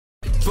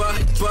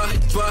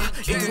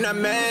It do not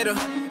matter.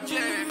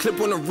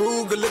 Clip on the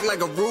Ruger, look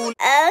like a rule.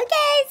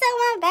 Okay, so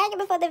I'm back, and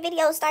before the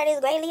video starts, it's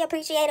greatly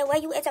appreciated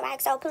when you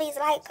interact, so please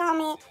like,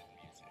 comment,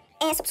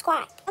 and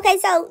subscribe. Okay,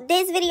 so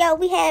this video,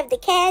 we have the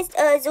cast.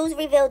 Zeus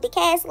revealed the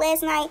cast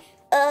last night.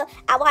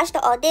 I watched the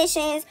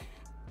auditions.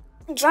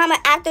 Drama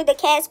after the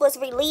cast was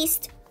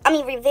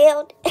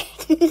revealed.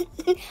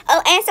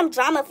 Oh, and some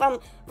drama from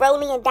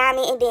Rollie and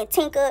Diamond, and then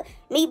Tinka,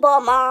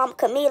 Meatball mom,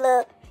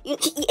 Camilla.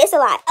 It's a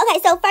lot. Okay,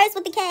 so first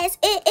with the cast,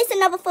 it's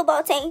another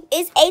football team.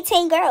 It's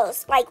 18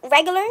 girls, like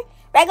regular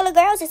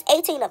girls. It's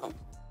 18 of them.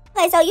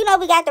 Okay, so you know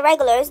we got the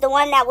regulars, the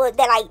one that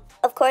like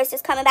of course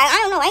is coming back. I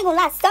don't know, I ain't gonna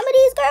lie. Some of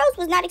these girls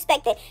was not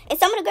expected, and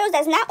some of the girls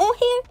that's not on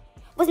here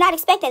was not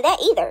expecting that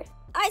either.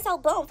 All right, so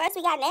boom. First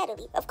we got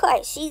Natalie. Of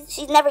course,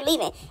 she's never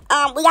leaving.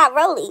 We got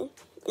Rollie.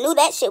 Knew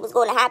that shit was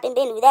going to happen.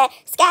 Been knew that.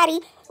 Scotty,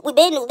 we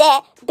been knew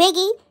that.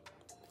 Biggie,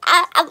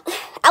 I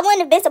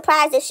wouldn't have been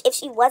surprised if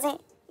she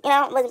wasn't. You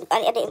know,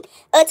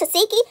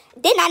 Tasiki,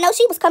 did not know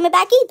she was coming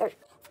back either.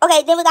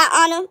 Okay, then we got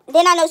Anna.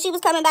 Did not know she was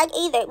coming back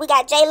either. We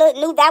got Jayla,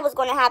 knew that was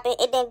going to happen.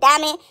 And then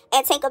Diamond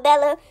and Tinka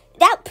Bella,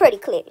 that pretty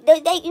clear. They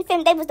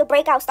was the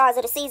breakout stars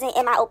of the season,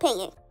 in my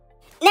opinion.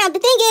 Now, the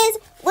thing is,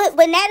 with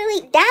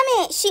Natalie,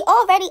 Diamond, she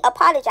already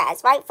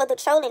apologized, right, for the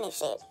trolling and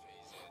shit.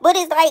 But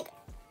it's like,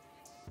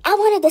 I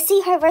wanted to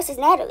see her versus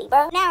Natalie,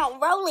 bro. Now,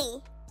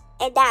 Rollie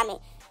and Diamond.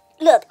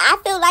 Look, I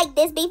feel like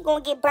this beef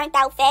going to get burnt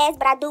out fast,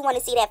 but I do want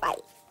to see that fight.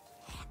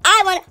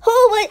 I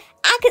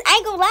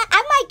ain't gonna lie,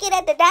 I might get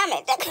at the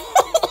Diamond.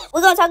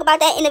 We're gonna talk about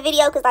that in the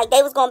video, because like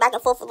they was going back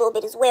and forth a little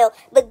bit as well.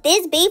 But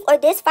this beef or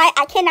this fight,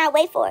 I cannot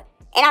wait for.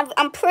 And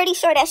I'm pretty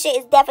sure that shit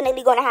is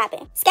definitely gonna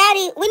happen.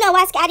 Scotty, we know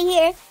why Scotty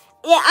here.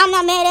 Yeah, I'm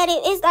not mad at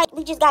it. It's like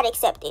we just gotta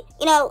accept it.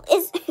 You know,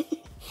 it's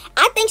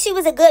I think she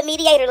was a good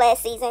mediator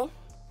last season.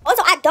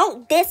 Also, I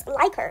don't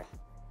dislike her.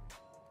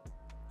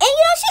 And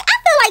you know, I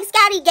feel like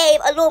Scotty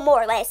gave a little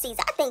more last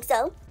season. I think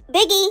so.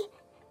 Biggie,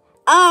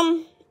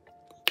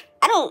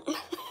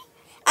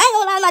 I ain't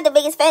gonna lie, I'm not the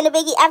biggest fan of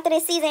Biggie after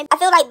this season. I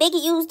feel like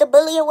Biggie used the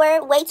bullying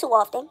word way too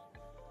often.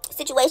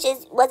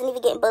 Situations wasn't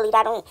even getting bullied.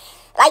 I don't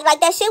like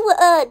that shit with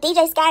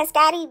DJ Sky and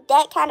Scotty.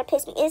 That kind of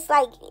pissed me. It's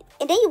like,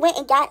 and then you went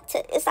and got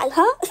to, it's like,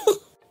 huh?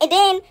 And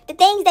then the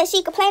things that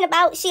she complained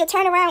about, she'll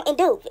turn around and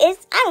do. I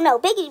don't know,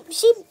 Biggie,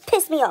 she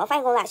pissed me off. I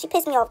ain't gonna lie, she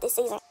pissed me off this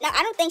season. Now,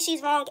 I don't think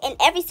she's wrong in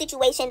every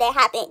situation that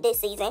happened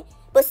this season,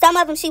 but some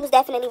of them she was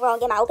definitely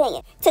wrong in my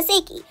opinion.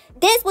 Tasiki,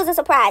 this was a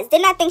surprise.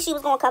 Did not think she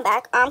was gonna come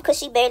back, because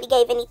she barely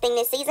gave anything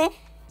this season.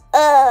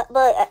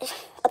 But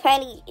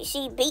apparently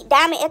she beat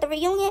Diamond at the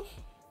reunion.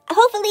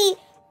 Hopefully,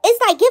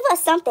 it's like, give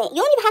us something.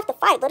 You don't even have to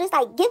fight, but it's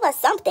like, give us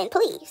something,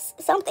 please.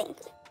 Something.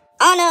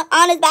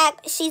 Anna's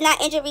back. She's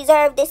not injured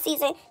reserve this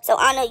season. So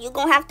Anna, you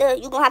gonna have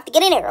to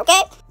get in there,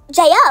 okay?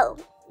 J.O.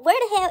 Where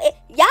the hell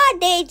y'all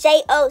did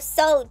J.O.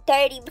 so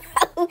dirty,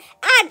 bro?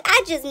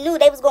 I just knew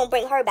they was gonna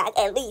bring her back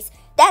at least.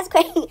 That's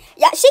crazy.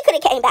 Yeah, she could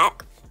have came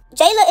back.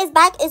 Jayla is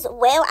back as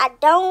well.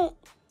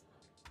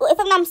 If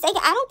I'm not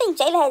mistaken, I don't think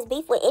Jayla has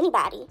beef with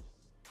anybody.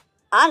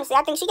 Honestly,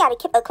 I think she got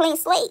a clean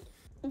slate.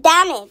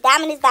 Diamond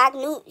is back.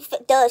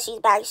 She's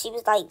back. She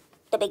was like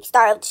the big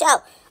star of the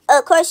show.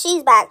 Of course,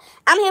 she's back.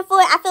 I'm here for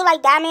it. I feel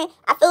like Diamond,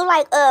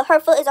 her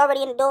foot is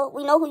already in the door.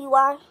 We know who you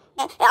are.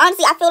 And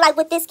honestly, I feel like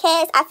with this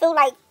cast, I feel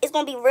like it's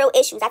going to be real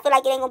issues. I feel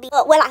like it ain't going to be,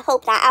 well, I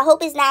hope not. I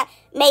hope it's not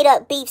made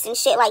up beefs and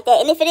shit like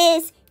that. And if it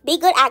is, be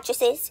good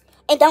actresses.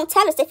 And don't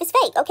tell us if it's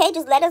fake, okay?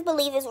 Just let us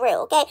believe it's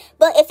real, okay?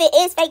 But if it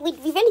is fake, we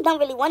really don't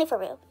really want it for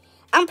real.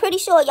 I'm pretty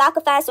sure y'all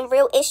could find some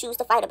real issues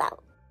to fight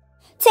about.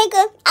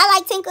 Tinka, I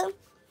like Tinka.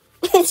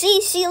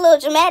 she a little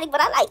dramatic,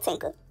 but I like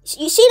Tinka.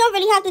 She don't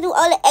really have to do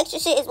all the extra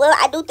shit as well.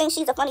 I do think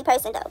she's a funny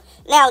person, though.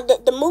 Now,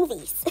 the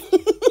movies.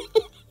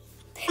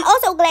 I'm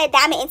also glad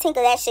Diamond and Tinka,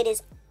 that shit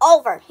is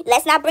over.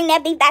 Let's not bring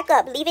that beef back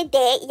up. Leave it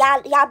dead.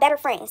 Y'all better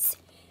friends.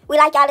 We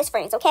like y'all as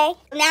friends, okay?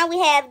 Now we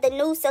have the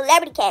new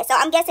celebrity cast. So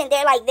I'm guessing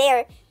they're like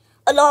there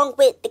along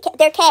with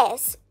their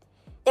cast.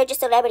 They're just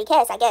celebrity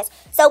cast, I guess.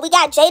 So we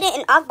got Jaden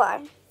and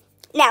Akbar.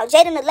 Now,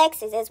 Jaden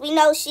Alexis, as we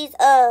know, she's,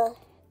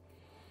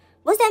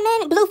 what's that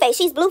man? Blueface.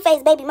 She's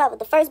Blueface's baby mother,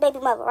 the first baby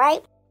mother,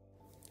 right?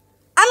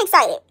 I'm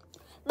excited.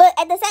 But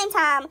at the same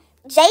time,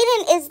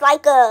 Jaden is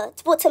like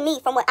to me,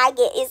 from what I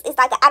get, is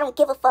like a I don't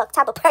give a fuck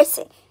type of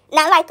person.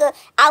 Not like a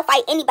I'll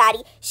fight anybody.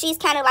 She's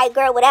kind of like,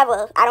 girl,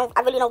 whatever. I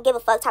really don't give a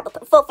fuck type of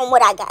from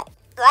what I got.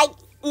 Like,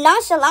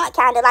 nonchalant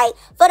kind of. Like,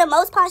 for the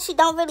most part, she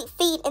don't really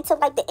feed into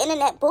like the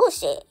internet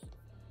bullshit.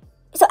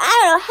 So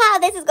I don't know how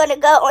this is going to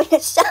go on the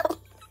show.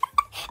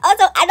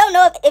 Also, I don't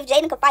know if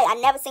Jaden can fight. I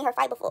never seen her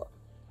fight before.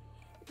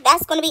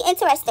 That's going to be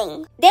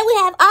interesting. Then we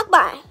have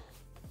Akbar.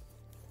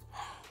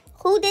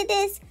 Who did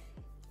this?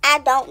 I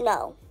don't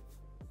know.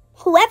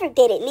 Whoever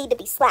did it need to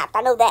be slapped.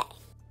 I know that.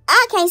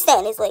 I can't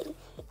stand this lady.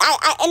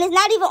 And it's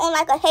not even on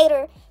like a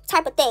hater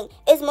type of thing.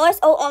 It's more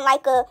so on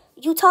like a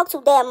you talk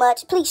too damn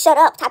much, please shut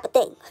up type of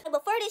thing.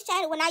 Before this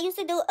channel, when I used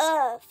to do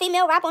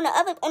female rap on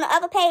the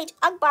other page,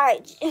 Akbar,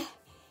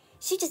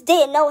 she just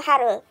didn't know how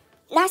to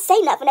not say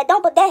nothing.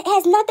 But that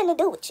has nothing to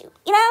do with you.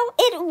 You know?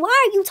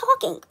 Why are you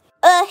talking?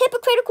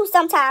 hypocritical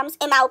sometimes,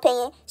 in my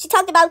opinion. She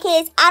talked about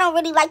kids. I don't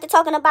really like the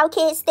talking about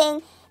kids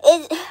thing.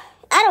 I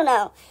don't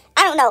know.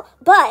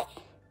 But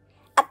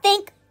I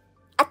think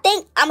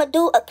I'm going to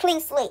do a clean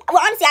slate.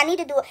 Well, honestly, I need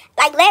to do it.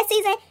 Like last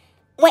season,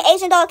 when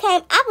Asian Doll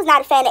came, I was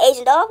not a fan of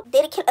Asian Doll.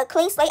 Did a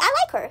clean slate. I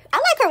like her. I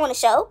like her on the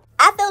show.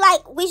 I feel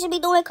like we should be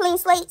doing clean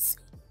slates,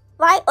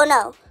 right? Or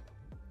no?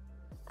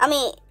 I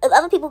mean, if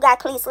other people got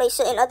clean slate,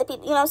 shouldn't other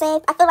people, you know what I'm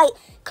saying? I feel like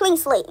clean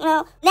slate, you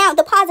know? Now,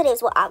 the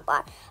positives with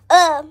Akbar.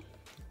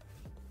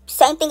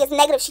 Same thing as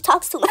negative. She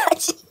talks too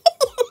much.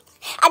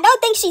 I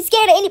don't think she's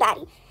scared of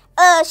anybody.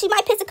 She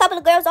might piss a couple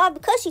of girls off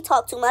because she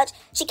talked too much.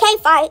 She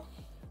can't fight,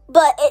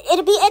 but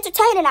it'll be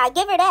entertaining. I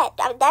give her that.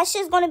 That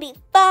shit's gonna be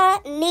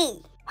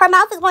funny. Her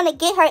mouth is gonna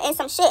get her in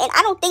some shit, and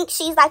I don't think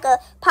she's like a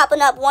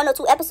popping up 1 or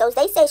 2 episodes.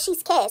 They say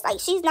she's cast. Like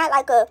she's not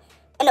like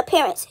an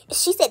appearance. They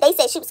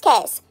said she was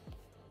cast,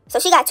 so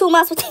she got 2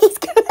 months with these.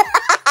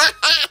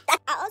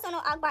 I also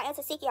know Akbar and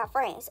Tasiki are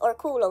friends or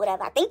cool or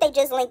whatever. I think they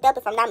just linked up,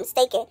 if I'm not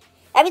mistaken.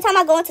 Every time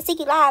I go into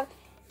Tasiki Live,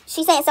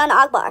 she's saying something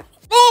to Akbar.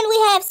 Then we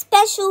have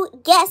special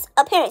guest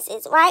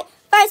appearances, right?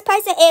 First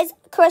person is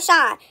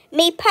Chrisean.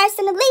 Me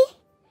personally,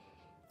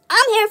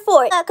 I'm here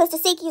for it because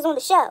Tasiki is on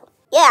the show.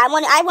 Yeah,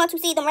 I want to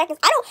see them records.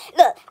 I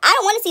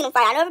don't want to see them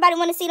fight. I know everybody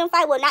want to see them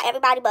fight. Well, not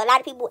everybody, but a lot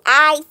of people.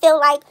 I feel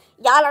like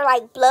y'all are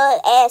like blood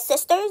ass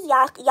sisters.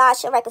 Y'all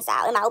should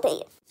reconcile, in my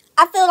opinion.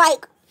 I feel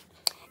like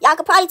y'all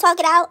could probably talk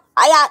it out.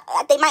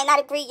 They might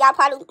not agree. Y'all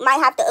probably might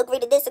have to agree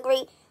to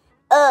disagree.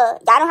 Y'all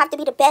don't have to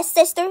be the best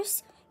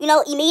sisters, you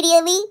know,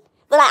 immediately.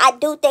 But like, I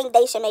do think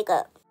they should make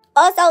up.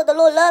 Also, the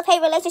little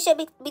love-hate relationship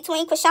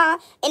between Chrisean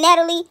and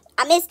Natalie,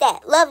 I miss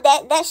that. Love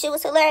that. That shit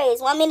was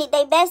hilarious. 1 minute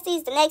they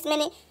besties, the next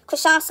minute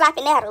Chrisean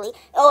slapping Natalie.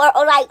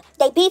 Or like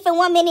they beefing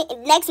 1 minute,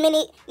 and the next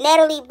minute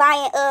Natalie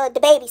buying the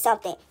baby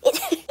something.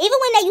 Even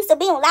when they used to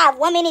be on live,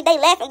 1 minute they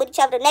laughing with each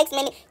other, the next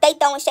minute they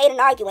throwing shade and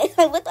arguing.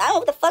 I don't know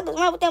what the fuck is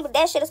wrong with them, but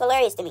that shit is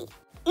hilarious to me.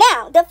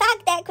 Now, the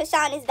fact that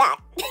Chrisean is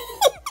back.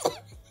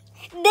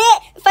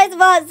 First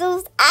of all,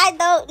 Zeus, I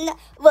don't know.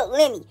 Well,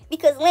 Lemmy,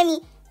 because Lemmy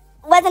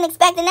wasn't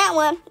expecting that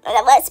one,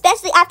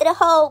 especially after the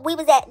whole we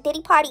was at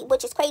Diddy party,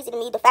 which is crazy to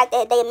me. The fact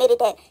that they admitted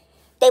that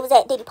they was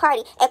at Diddy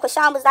party, and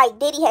Chrisean was like,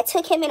 Diddy had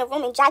took him in a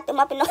room and jacked him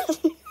up and all.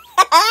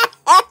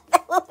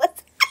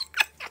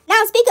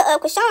 Now, speaking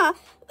of Chrisean,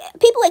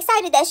 people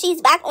excited that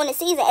she's back on the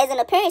season as an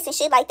appearance and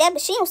shit like that,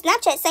 but she on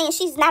Snapchat saying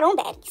she's not on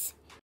Baddies.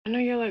 I know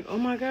you're like, oh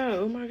my god,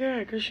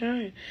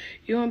 Chrisean,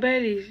 you on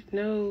Baddies?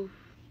 No,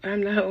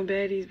 I'm not on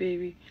Baddies,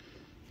 baby.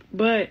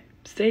 But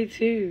stay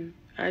tuned.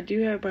 I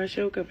do have my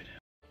show coming up.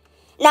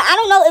 Now, I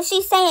don't know if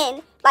she's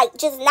saying, like,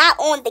 just not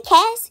on the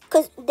cast,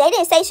 because they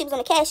didn't say she was on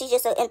the cast, she's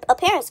just an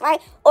appearance, right?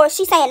 Or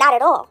she's saying not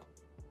at all.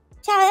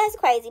 Child, that's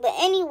crazy. But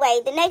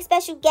anyway, the next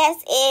special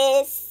guest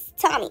is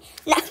Tommy.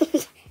 Now,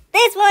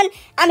 this one,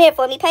 I'm here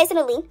for. Me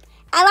personally,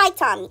 I like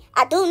Tommy.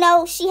 I do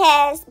know she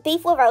has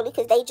beef with Rollie,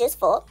 because they just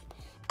fought.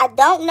 I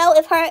don't know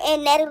if her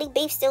and Natalie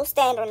beef still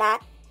stand or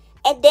not.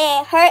 And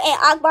then her and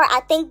Akbar,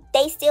 I think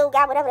they still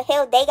got whatever the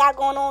hell they got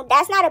going on.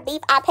 That's not a beef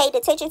I paid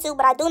attention to,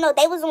 but I do know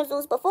they was on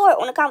Zeus before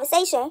on a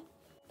conversation.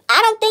 I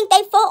don't think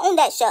they fought on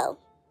that show.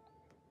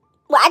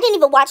 Well, I didn't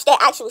even watch that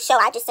actual show.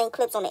 I just seen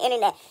clips on the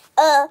internet.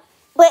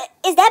 But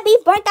is that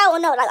beef burnt out or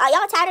no? Like, are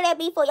y'all tired of that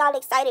beef or y'all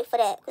excited for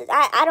that? Because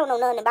I don't know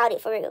nothing about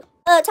it for real.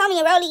 Tommy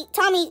and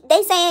Rollie,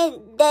 they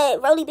saying that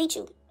Rollie beat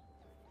you.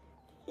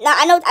 Now,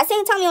 I know, I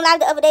seen Tommy on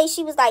live the other day.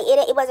 She was like,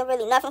 it wasn't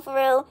really nothing for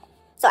real.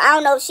 So, I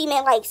don't know if she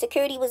meant, like,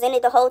 security was in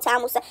it the whole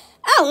time.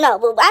 I don't know.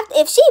 But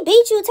if she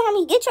beat you,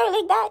 Tommy, get your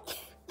leg back.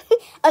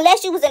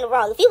 Unless you was in the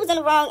wrong. If he was in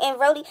the wrong and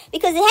Rollie,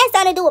 because it has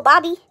something to do with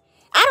Bobby.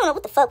 I don't know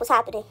what the fuck was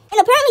happening. And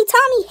apparently,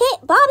 Tommy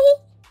hit Bobby.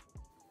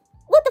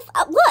 What the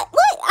fuck? What?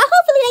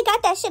 Hopefully, they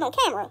got that shit on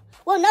camera.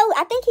 Well, no,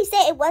 I think he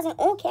said it wasn't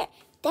on camera.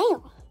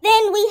 Damn.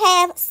 Then we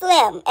have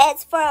Slim.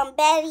 It's from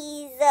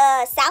Betty's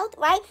South,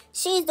 right?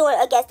 She's doing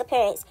a guest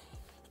appearance.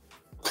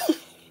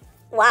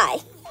 Why?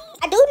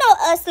 I do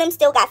know Slim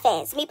still got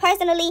fans. Me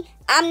personally,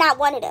 I'm not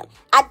one of them.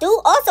 I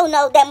do also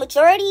know that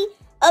majority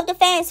of the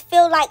fans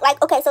feel like,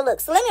 okay, so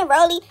look, Slim and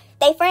Rollie,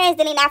 they friends,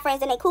 then they not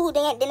friends, then they cool,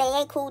 then they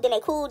ain't cool, then they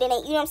cool, then they,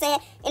 you know what I'm saying?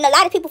 And a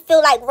lot of people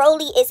feel like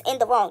Rollie is in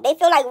the wrong. They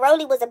feel like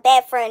Rollie was a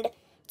bad friend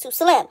to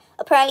Slim.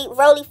 Apparently,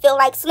 Rollie feel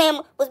like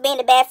Slim was being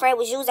the bad friend,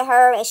 was using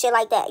her and shit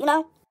like that, you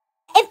know?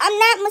 If I'm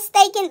not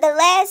mistaken, the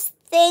last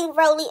thing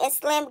Rollie and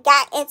Slim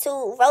got into,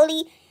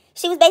 Rollie,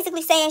 she was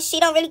basically saying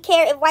she don't really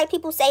care if white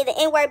people say the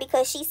N-word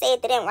because she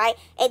said the N, right?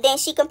 And then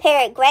she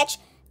compared Gretch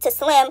to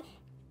Slim.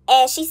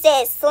 And she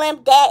said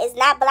Slim dad is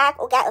not black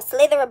or got a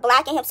slither of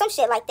black in him. Some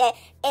shit like that.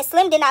 And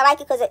Slim did not like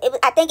it because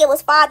I think it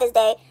was Father's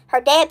Day. Her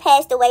dad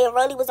passed away and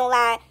Rollie was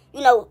online,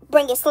 you know,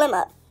 bringing Slim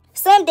up.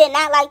 Slim did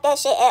not like that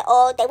shit at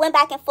all. They went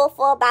back and forth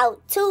for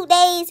about 2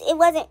 days. It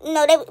wasn't, you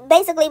know,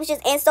 basically it was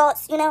just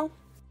insults, you know.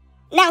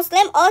 Now,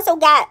 Slim also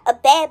got a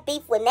bad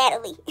beef with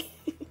Natalie.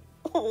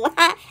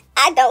 Why?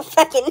 I don't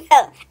fucking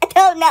know. I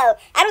don't know.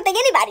 I don't think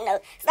anybody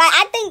knows. Like,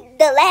 I think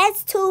the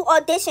last 2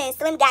 auditions,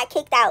 Slim got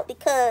kicked out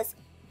because,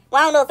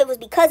 well, I don't know if it was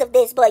because of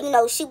this, but, you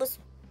know, she was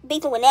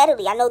beefing with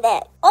Natalie. I know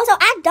that. Also,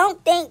 I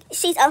don't think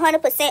she's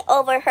 100%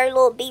 over her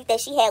little beef that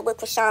she had with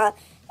Chrisean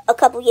a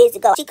couple years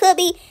ago. She could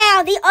be.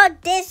 Now, the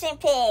Audition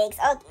Picks.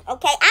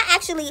 Okay, I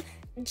actually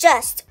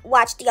just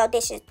watched the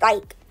auditions.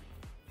 Like,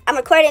 I'm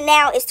recording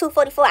now. It's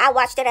 2:44. I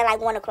watched it at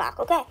like 1 o'clock,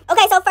 okay?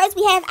 Okay, so first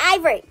we have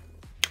Ivory,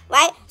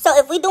 right? So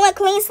if we're doing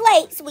clean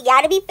slates, we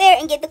got to be fair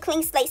and get the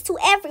clean slates to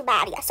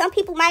everybody. Some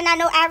people might not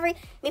know Ivory.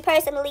 Me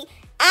personally,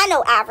 I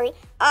know Ivory.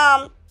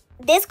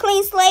 This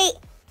clean slate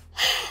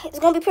is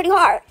going to be pretty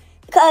hard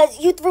because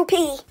you threw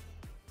pee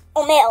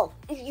on Mel.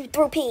 You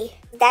threw pee.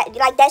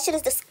 That shit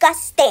is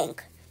disgusting.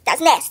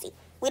 That's nasty.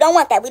 We don't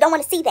want that. We don't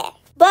want to see that.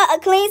 But a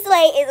clean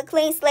slate is a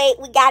clean slate.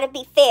 We got to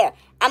be fair.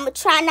 I'm going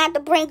to try not to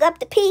bring up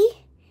the pee.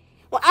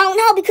 Well, I don't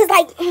know because,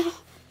 like,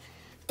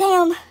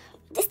 damn,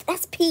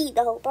 that's pee,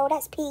 though, bro.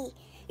 That's pee.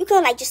 You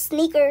couldn't, like, just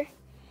sneaker,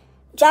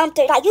 jump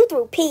through. Like, you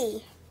threw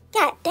pee.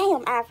 God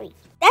damn, Ivory.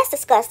 That's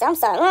disgusting. I'm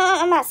sorry.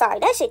 I'm not sorry.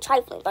 That shit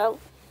trifling, bro.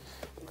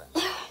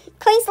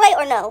 Clean slate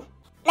or no?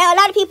 Now, a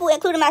lot of people,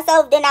 including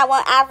myself, did not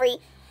want Ivory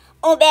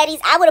on Baddies.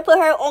 I would have put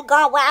her on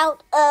Gone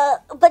Wild,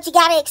 but you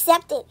gotta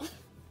accept it,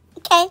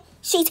 okay?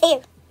 She's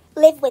here.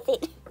 Live with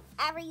it.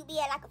 Ivory, you be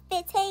at like a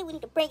 15. We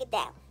need to bring it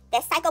down.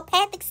 That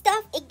psychopathic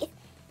stuff,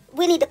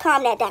 we need to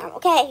calm that down,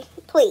 okay?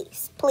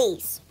 Please,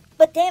 please.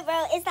 But then,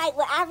 bro, it's like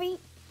with Ivory,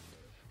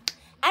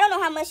 I don't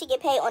know how much she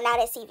get paid on Now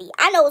That's TV.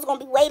 I know it's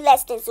gonna be way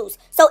less than Zeus.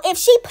 So if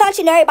she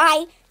punching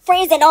everybody,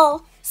 friends and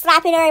all,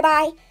 slapping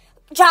everybody,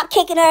 drop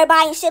kicking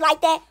everybody and shit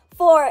like that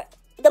for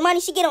the money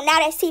she get on Now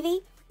That's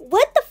TV,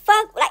 what the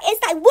fuck? Like,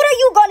 it's like, what are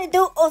you gonna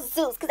do on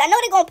Zeus? Because I know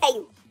they're gonna pay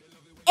you,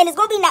 and it's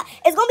gonna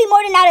be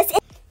more than Now That's.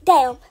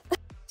 Damn.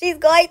 She's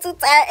going to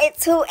turn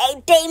into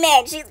a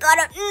demon. She's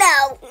gonna,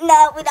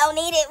 no, we don't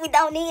need it. We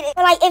don't need it.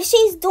 But like, if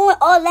she's doing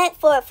all that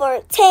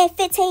for 10,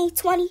 15,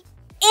 20,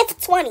 if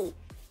 20,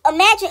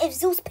 imagine if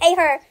Zeus pay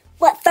her,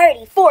 what,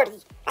 30, 40.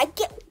 Like,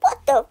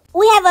 what the?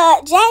 We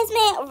have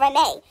Jasmine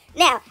Renee.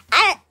 Now,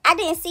 I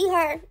didn't see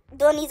her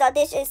doing these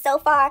auditions so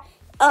far.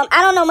 I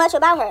don't know much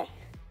about her.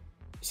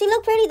 She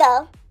look pretty,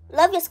 though.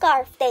 Love your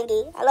scarf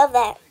thingy. I love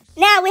that.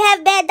 Now, we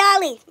have Bad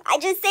Dolly. I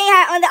just seen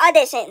her on the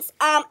auditions.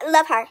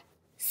 Love her.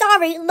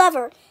 Sorry, love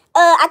her.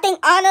 I think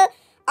Anna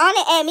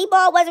and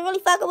Meatball wasn't really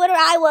fucking with her.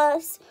 I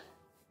was.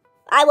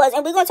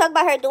 And we're going to talk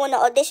about her doing the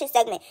audition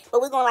segment.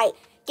 But we're going to, like,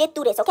 get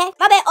through this, okay?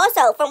 My bad.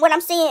 Also, from what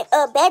I'm seeing,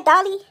 Bad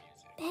Dolly.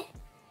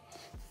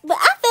 But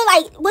I feel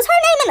like, was her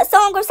name in a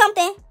song or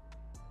something?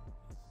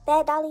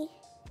 Bad Dolly?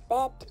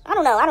 Bad. I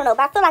don't know.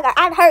 But I feel like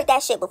I've heard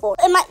that shit before.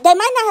 They might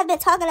not have been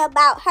talking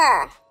about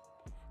her.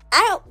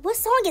 What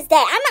song is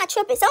that? I'm not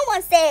tripping.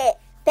 Someone said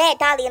Bad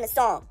Dolly in the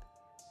song.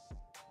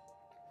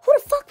 Who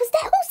the fuck was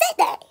that? Who said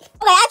that?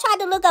 Okay, I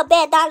tried to look up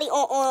Bad Dolly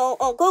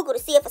on Google to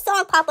see if a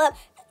song pop up.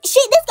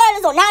 Shit, this girl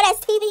is on Now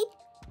That's TV.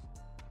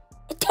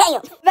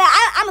 Damn. But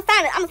I'm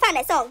gonna find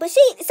that song. But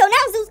so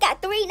now Zeus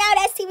got 3 Now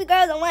That's TV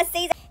girls on one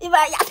season.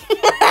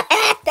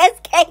 That's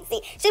crazy.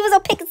 She was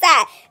on pick a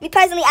side. Me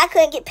personally, I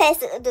couldn't get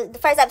past the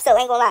first episode,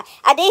 ain't gonna lie.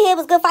 I did hear it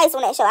was good fights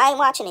on that show. I ain't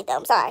watching it though,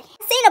 I'm sorry.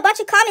 I seen a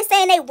bunch of comments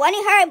saying they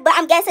wanted her, but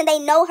I'm guessing they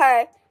know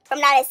her from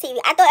Now That's TV.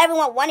 I thought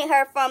everyone wanted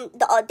her from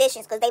the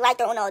auditions because they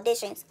liked her on the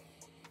auditions.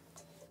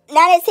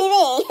 Now That's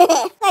TV.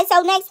 Okay,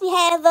 so next we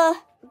have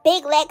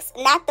Big Lex,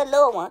 not the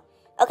little one.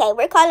 Okay,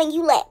 we're calling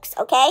you Lex,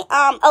 okay?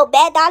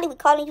 Bad Dolly, we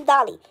calling you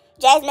Dolly.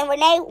 Jasmine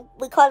Renee,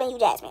 we calling you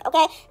Jasmine,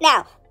 okay?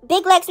 Now,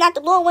 Big Lex, not the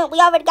little one. We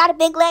already got a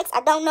Big Lex.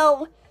 I don't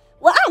know.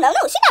 Well, I don't know.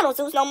 No, she not on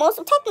Zeus no more,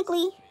 so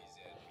technically,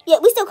 yeah,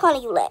 we still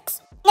calling you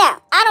Lex.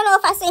 Now, I don't know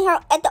if I seen her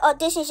at the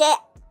auditions yet.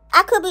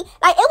 I could be,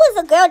 like, it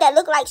was a girl that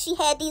looked like she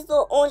had these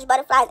little orange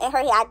butterflies in her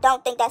hair. I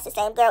don't think that's the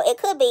same girl. It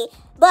could be,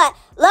 but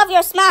love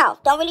your smile.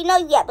 Don't really know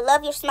you yet, but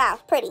love your smile.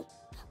 Pretty.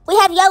 We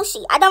have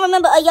Yoshi. I don't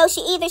remember a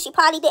Yoshi either. She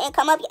probably didn't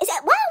come up yet.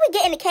 Why are we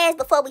getting the cast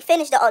before we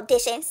finish the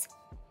auditions?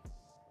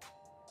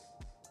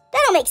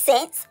 That don't make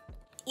sense.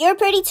 You're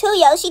pretty too,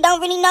 Yoshi.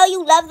 Don't really know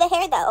you. Love the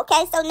hair, though.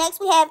 Okay, so next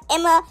we have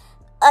Emma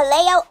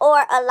Aleo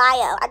or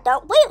Alayo.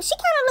 Wait, she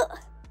kind of look...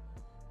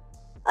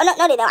 Oh,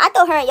 no, they don't. I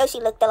thought her and Yoshi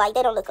looked alike.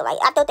 They don't look alike.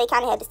 I thought they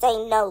kind of had the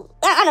same nose.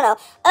 I don't know.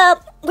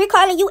 We're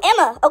calling you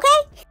Emma,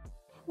 okay?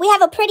 We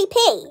have a pretty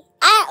P.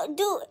 Am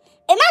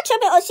I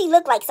tripping or she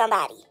look like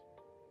somebody?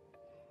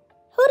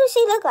 Who does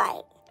she look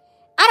like?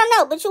 I don't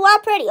know, but you are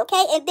pretty,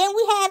 okay? And then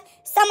we have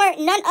Summer,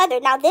 none other.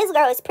 Now, this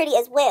girl is pretty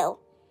as well.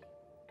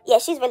 Yeah,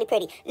 she's really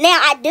pretty. Now,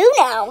 I do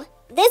know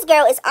this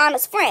girl is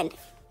Anna's friend.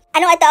 I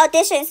know at the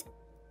auditions,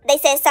 they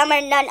said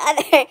Summer, none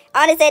other.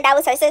 Anna said that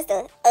was her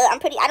sister. I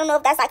don't know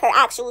if that's like her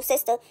actual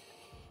sister.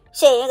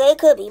 Shit, it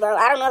could be, bro.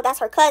 I don't know if that's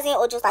her cousin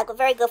or just like a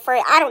very good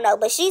friend. I don't know,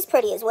 but she's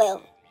pretty as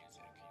well.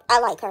 I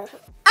like her. I'm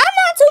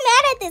not too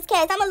mad at this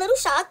cast. I'm a little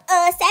shocked.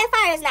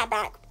 Sapphire's not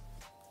back.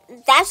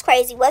 That's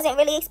crazy. Wasn't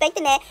really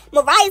expecting that.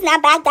 Mariah's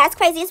not back. That's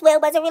crazy as well.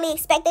 Wasn't really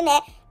expecting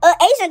that.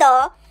 Asian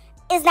doll.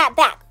 is not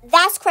back.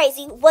 That's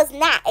crazy. Was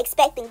not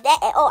expecting that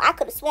at all. I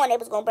could have sworn they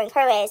was going to bring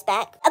her ass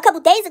back. A couple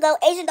days ago,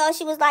 Asian Doll,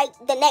 she was like,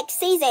 the next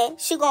season,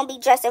 she going to be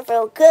dressing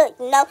real good,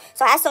 you know?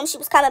 So I assumed she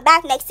was coming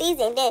back next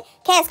season. Then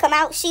cast come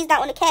out, she's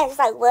not on the cast. It's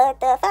like, what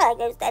the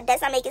fuck?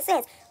 That's not making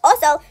sense.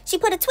 Also, she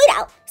put a tweet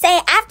out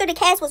saying after the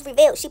cast was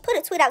revealed, she put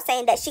a tweet out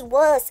saying that she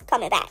was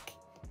coming back.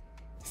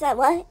 It's like,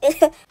 what?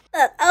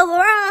 Look,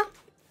 overall,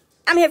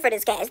 I'm here for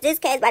this cast. This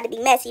cast about to be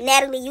messy.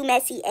 Natalie, you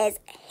messy as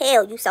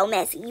hell. You so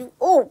messy. You,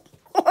 ooh.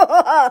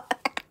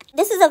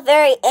 This is a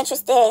very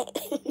interesting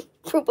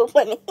group of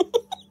women.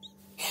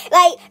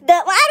 I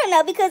don't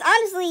know, because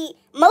honestly,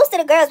 most of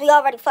the girls we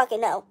already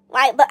fucking know,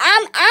 right? But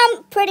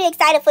I'm pretty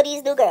excited for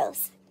these new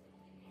girls.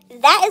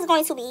 That is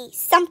going to be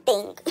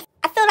something.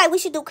 I feel like we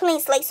should do clean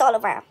slates all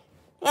around.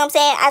 You know what I'm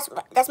saying?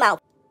 That's my.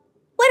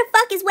 Where the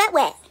fuck is Wet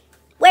Wet?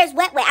 Where's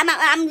Wet Wet?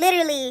 I'm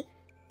literally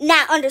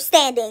not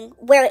understanding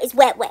where is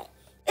Wet Wet.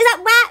 It's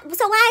like, why?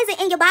 So why is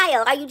it in your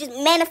bio? Are you just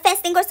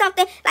manifesting or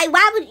something? Like,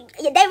 why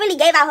would they really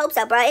gave our hopes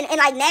up, bro? And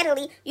like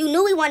Natalie, you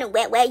knew we wanted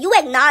Wet Wet. You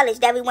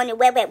acknowledged that we wanted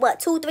Wet Wet, what,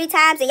 2-3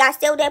 times, and y'all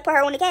still didn't put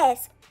her on the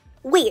cast.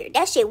 Weird.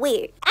 That shit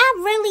weird. I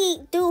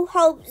really do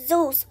hope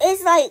Zeus.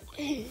 It's like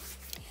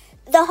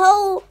the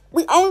whole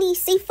we only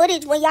see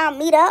footage when y'all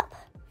meet up.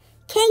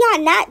 Can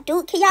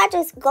y'all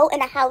just go in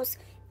the house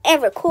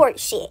and record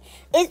shit?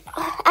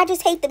 I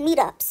just hate the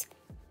meetups.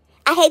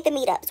 I hate the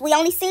meetups. We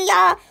only see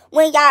y'all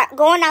when y'all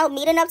going out,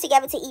 meeting up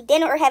together to eat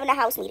dinner or having a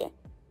house meeting.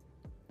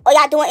 Or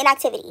y'all doing an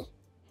activity.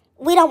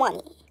 We don't want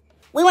it.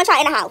 We want y'all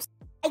in the house.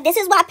 Like, this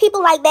is why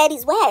people like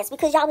Baddies West,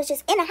 because y'all was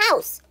just in the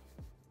house.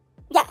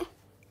 Yeah.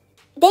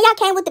 Then y'all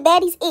came with the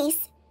Baddies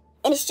East,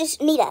 and it's just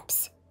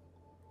meetups.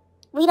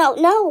 We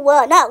don't know.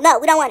 Well, no,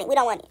 we don't want it. We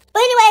don't want it. But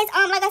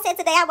anyways, like I said,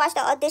 today I watched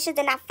the auditions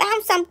and I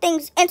found some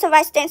things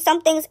interesting,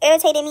 some things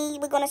irritated me.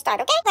 We're gonna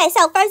start, okay? Okay,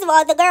 so first of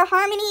all, the girl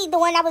Harmony, the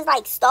one that was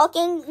like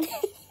stalking.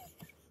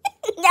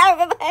 Y'all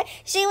remember her?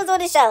 She was on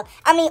the show.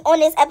 I mean, on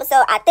this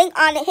episode, I think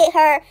Anna hit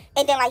her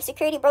and then like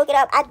security broke it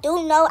up. I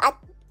do know.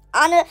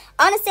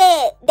 Anna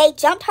said they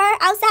jumped her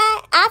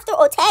outside after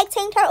or tag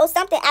teamed her or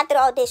something after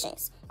the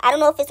auditions. I don't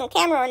know if it's on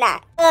camera or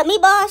not.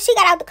 Meatball, she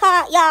got out the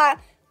car, y'all.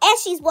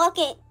 As she's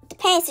walking, the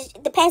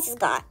pants is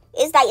gone.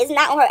 It's like it's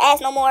not on her ass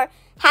no more.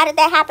 How did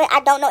that happen? I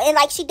don't know. And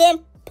like she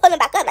didn't pull them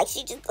back up. Like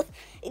she just,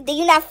 do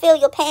you not feel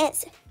your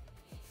pants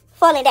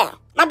falling down?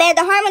 My bad.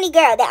 The Harmony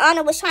girl that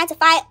Anna was trying to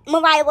fight,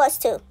 Mariah was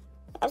too.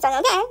 I was like,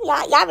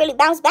 okay, y'all really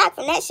bounced back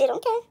from that shit.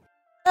 Okay.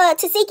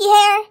 Tasiki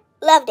hair,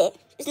 loved it.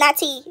 It's not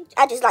tea.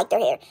 I just liked her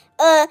hair.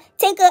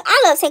 Tinka,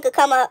 I love Tinka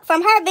come up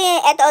from her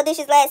being at the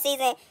auditions last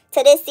season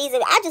to this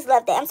season. I just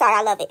loved it. I'm sorry,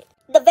 I love it.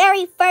 The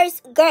very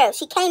first girl,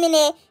 she came in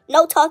there,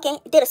 no talking,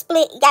 did a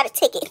split, got a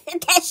ticket.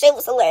 That shit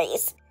was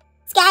hilarious.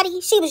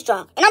 Scotty, she was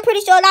drunk. And I'm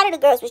pretty sure a lot of the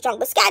girls was drunk,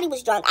 but Scotty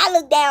was drunk. I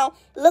look down,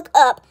 look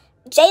up.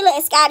 Jayla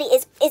and Scotty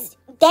is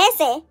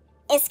dancing,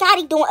 and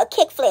Scotty doing a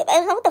kickflip. I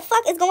was like, what the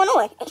fuck is going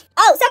on?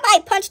 Oh,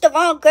 somebody punched the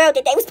wrong girl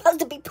that they was supposed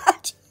to be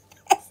punching.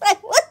 It's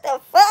like, what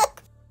the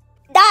fuck?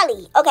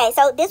 Dolly. Okay,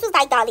 so this was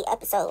like Dolly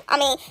episode. I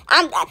mean,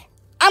 I'm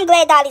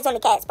glad Dolly's on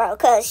the cast, bro,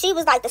 because she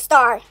was like the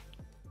star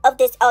of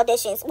this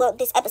auditions, well,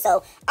 this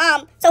episode.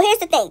 So here's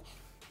the thing.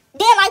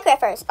 Didn't like her at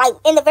first. Like,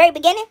 in the very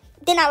beginning,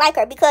 did not like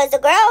her because the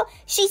girl,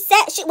 she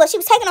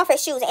was taking off her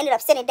shoes and ended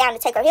up sitting down to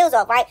take her heels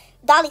off, right?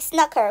 Dolly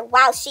snuck her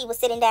while she was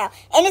sitting down.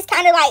 And it's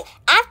kind of like,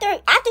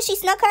 after she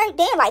snuck her,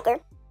 didn't like her.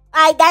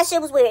 Like, that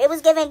shit was weird. It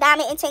was giving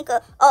Diamond and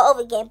Tinka all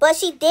over again. But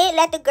she did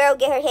let the girl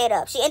get her head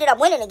up. She ended up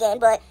winning again,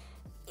 but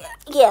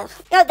yeah.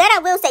 No, that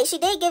I will say. She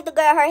did give the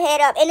girl her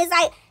head up. And it's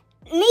like,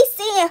 me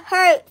seeing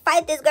her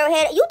fight this girl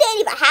head up, you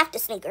didn't even have to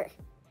sneak her.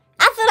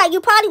 I feel like you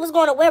probably was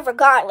going to win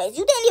regardless.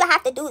 You didn't even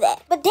have to do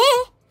that. But then,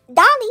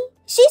 Dolly,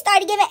 she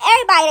started giving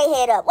everybody their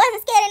head up.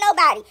 Wasn't scared of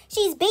nobody.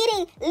 She's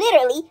beating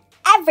literally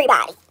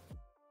everybody.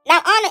 Now,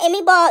 Anna and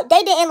Meatball,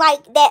 they didn't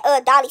like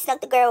that Dolly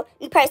snuck the girl.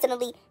 Me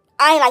personally,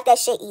 I ain't like that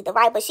shit either,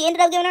 right? But she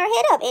ended up giving her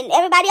head up. And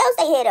everybody else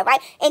they head up,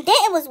 right? And then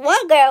it was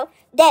one girl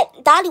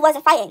that Dolly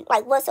wasn't fighting,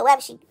 like,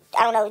 whatsoever.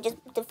 I don't know, just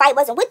the fight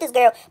wasn't with this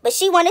girl, but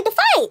she wanted to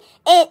fight.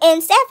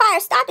 And Sapphire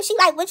stopped and she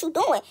like, what you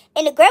doing?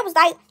 And the girl was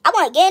like, I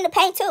want to get in the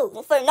paint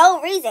too. For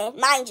no reason,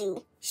 mind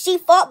you. She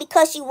fought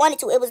because she wanted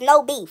to. It was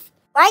no beef,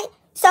 right?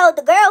 So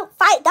the girl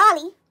fight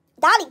Dolly.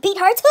 Dolly beat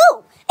her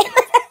too.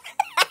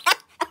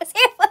 I was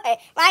here for it,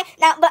 right?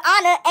 Now, but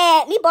Anna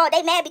and Meatball,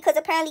 they mad because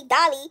apparently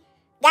Dolly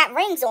got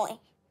rings on.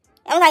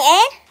 I was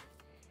like,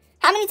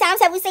 how many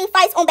times have we seen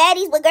fights on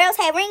baddies where girls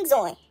had rings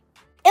on?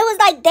 It was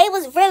like they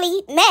was really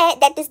mad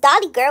that this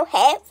Dolly girl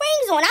had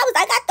rings on. I was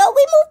like, I thought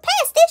we moved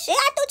past this shit.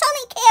 I thought y'all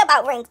didn't care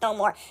about rings no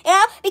more. You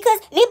know? Because,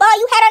 Meatball,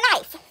 you had a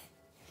knife.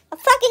 A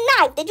fucking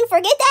knife. Did you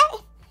forget that?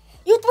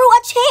 You threw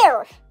a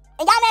chair.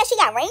 And y'all mad she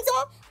got rings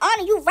on?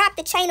 Anna, you wrapped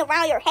the chain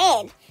around your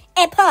hand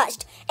and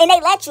punched. And they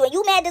let you. And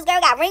you mad this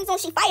girl got rings on?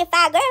 She fighting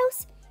 5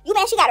 girls? You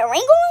mad she got a ring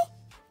on?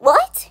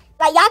 What?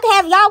 Like, y'all can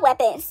have y'all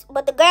weapons.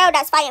 But the girl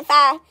that's fighting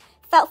 4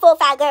 or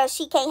 5 girls,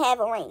 she can't have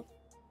a ring.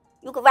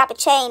 You can wrap a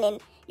chain and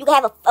you can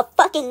have a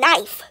fucking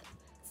knife.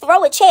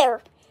 Throw a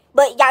chair.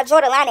 But y'all draw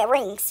the line at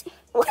rings.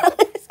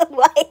 So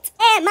What?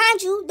 And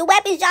mind you, the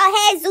weapons y'all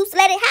had, Zeus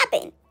let it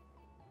happen.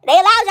 They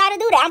allowed y'all to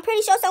do that. I'm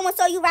pretty sure someone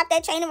saw you wrap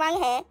that chain around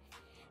your hand.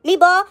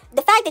 Meatball,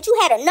 the fact that you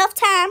had enough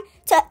time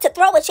to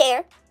throw a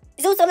chair,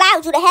 Zeus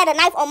allowed you to have a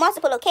knife on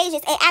multiple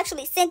occasions and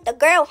actually sent the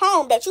girl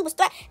home that you was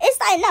It's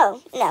like,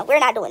 no, we're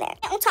not doing that.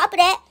 On top of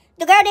that,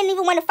 the girl didn't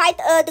even want to fight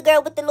the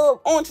girl with the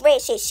little orange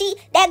red shit.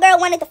 That girl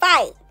wanted to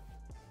fight.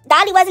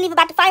 Dolly wasn't even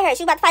about to fight her.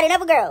 She was about to fight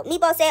another girl.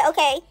 Meatball said,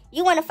 okay,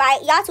 you want to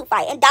fight, y'all two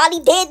fight. And Dolly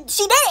did.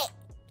 She did it.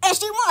 And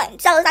she won.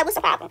 So it's like, what's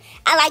the problem?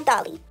 I like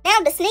Dolly. Now,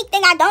 the sneak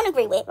thing I don't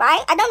agree with,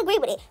 right? I don't agree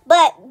with it.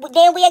 But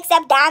then we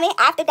accept Diamond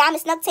after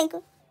Diamond snuck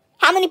Tinka.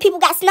 How many people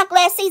got snuck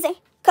last season?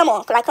 Come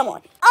on. Come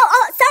on.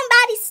 Oh,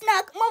 somebody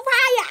snuck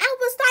Mariah. I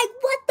was like,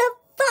 what the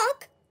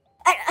fuck?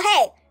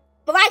 Hey,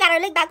 Mariah got her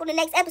lick back on the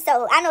next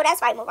episode. I know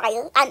that's right,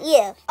 Mariah.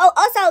 Yeah. Oh,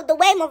 also, the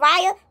way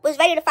Mariah was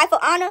ready to fight for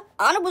Anna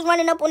was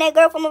running up on that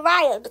girl from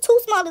Mariah. The two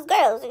smallest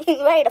girls.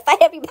 Ready to fight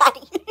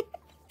everybody.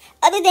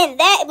 Other than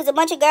that, it was a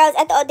bunch of girls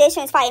at the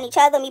auditions fighting each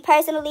other. Me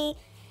personally,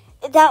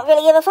 don't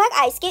really give a fuck.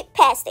 I skipped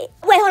past it.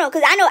 Wait, hold on,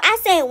 because I know I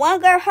seen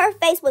one girl, her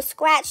face was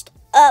scratched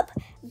up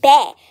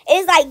bad.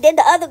 It's like, did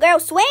the other girl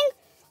swing?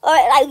 Or,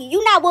 like,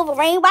 you not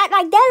Wolverine? Why?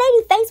 Like, that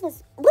lady face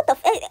was, what the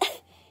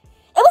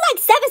It was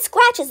like 7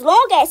 scratches,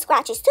 long-ass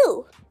scratches,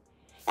 too.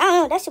 I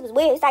don't know, that shit was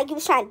weird. It's like you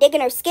was trying to dig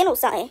in her skin or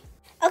something.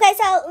 Okay,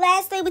 so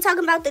lastly, we're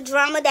talking about the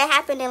drama that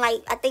happened in,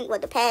 like, I think,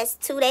 the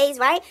past 2 days,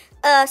 right?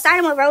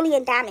 Starting with Rollie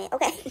and Diamond,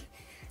 okay?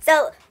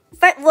 So,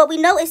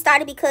 we know it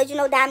started because,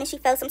 Diamond, she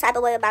felt some type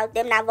of way about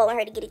them not voting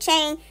her to get a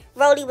chain.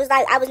 Rollie was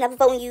like, I was never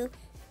voting you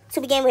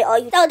to begin with, or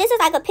you. So, this is,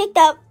 like, a picked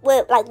up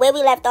with, like, where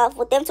we left off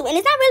with them two. And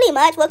it's not really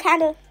much. What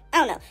kind of, I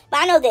don't know.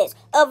 But I know this.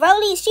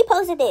 Rollie, she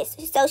posted this.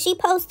 So, she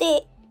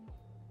posted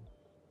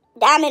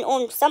Diamond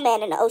on some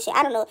man in the ocean.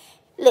 I don't know.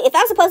 Look, if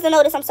I'm supposed to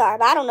know this, I'm sorry,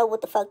 but I don't know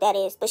what the fuck that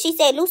is. But she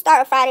said, new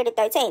start Friday the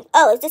 13th.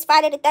 Oh, is this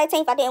Friday the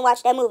 13th? I didn't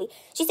watch that movie.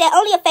 She said,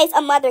 only a face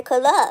a mother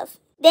could love.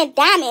 Then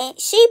Diamond,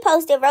 she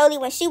posted Rollie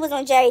when she was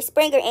on Jerry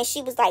Springer and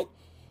she was like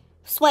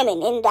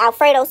swimming in the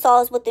Alfredo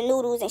sauce with the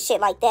noodles and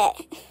shit like that.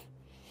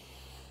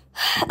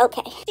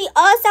 Okay. She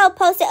also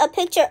posted a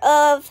picture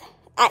of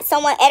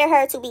someone edited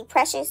her to be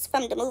Precious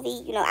from the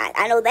movie.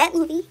 I know that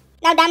movie.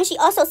 Now, Diamond, she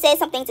also said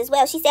some things as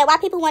well. She said, why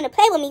people want to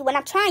play with me when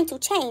I'm trying to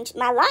change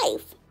my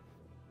life?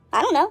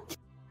 I don't know. It's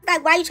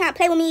like, why you trying to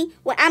play with me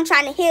when I'm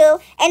trying to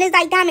heal? And it's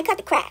like, Diamond, cut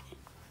the crap.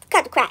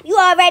 Cut the crap. You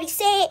already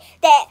said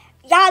that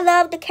y'all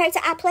love the character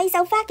I play,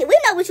 so fuck it. We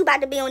know what you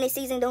about to be on this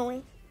season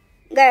doing.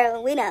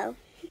 Girl, we know.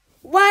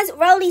 Once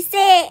Rollie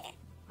said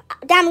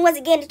Diamond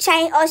wasn't getting the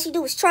chain, all she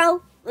do was troll,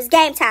 it was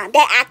game time.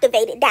 That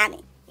activated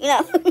Diamond.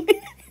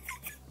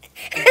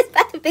 It's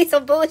about to be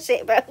some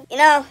bullshit, bro.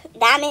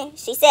 Diamond,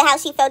 she said how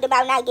she felt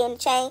about not getting the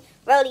chain.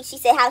 Rollie, she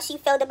said how she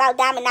felt about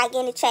Diamond not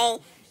getting the chain.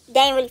 They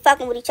ain't really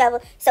fucking with each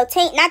other. So,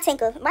 not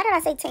Tinka. Why did I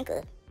say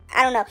Tinka?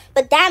 I don't know.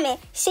 But Diamond,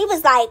 she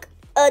was like,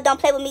 don't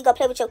play with me, go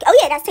play with your kids. Oh,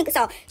 yeah, that's Tinka's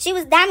song.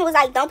 Diamond was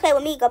like, don't play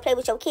with me, go play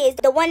with your kids.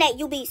 The one that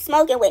you be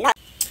smoking with. No.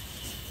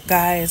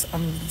 Guys,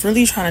 I'm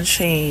really trying to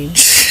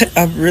change.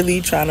 I'm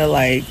really trying to,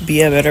 like,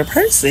 be a better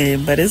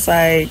person. But it's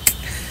like,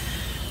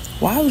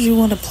 why would you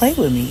want to play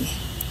with me?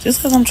 Just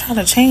because I'm trying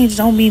to change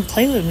don't mean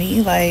play with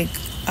me. Like,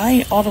 I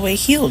ain't all the way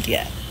healed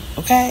yet.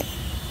 Okay?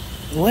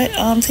 What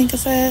Tinka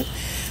said?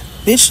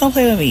 Bitch, don't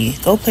play with me.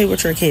 Go play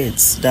with your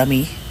kids,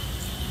 dummy.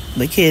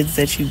 The kids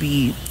that you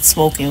be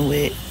smoking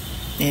with.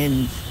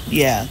 And,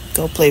 yeah,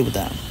 go play with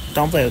them.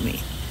 Don't play with me.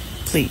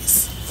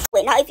 Please.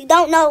 Wait, now, if you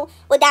don't know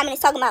what Diamond is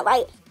talking about,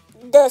 right?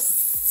 The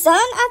son,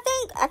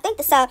 I think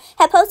the son,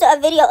 had posted a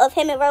video of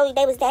him and Rollie.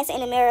 They was dancing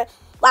in the mirror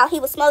while he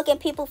was smoking.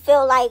 People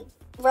feel like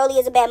Rollie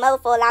is a bad mother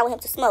for allowing him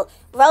to smoke.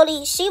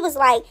 Rollie, she was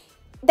like,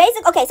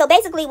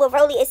 basically what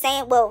Rollie is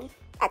saying, well,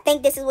 I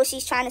think this is what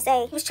she's trying to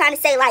say. She was trying to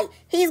say, like,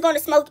 he's going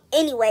to smoke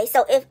anyway.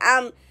 So if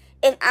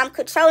I'm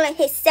controlling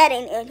his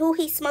setting and who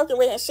he's smoking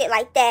with and shit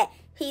like that,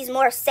 he's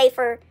more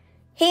safer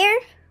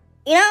here.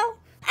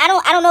 I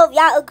don't know if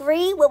y'all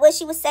agree with what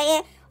she was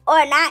saying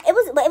or not. It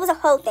was a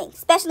whole thing,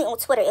 especially on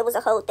Twitter. It was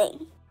a whole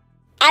thing.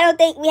 I don't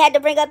think we had to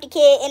bring up the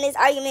kid in this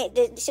argument.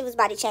 The shit was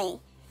about to change.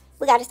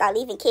 We got to start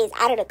leaving kids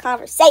out of the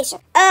conversation.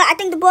 I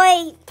think the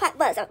boy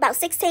was about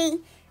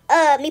 16.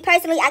 Me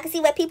personally, I can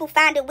see where people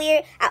find it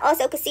weird. I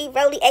also can see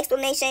Rollie's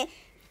explanation.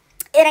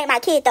 It ain't my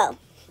kid though,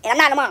 and I'm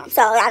not a mom,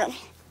 so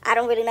I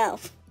don't really know.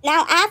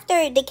 Now,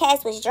 after the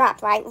cast was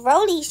dropped, right,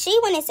 Rollie, she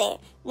went and said,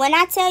 when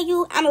I tell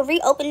you I'm going to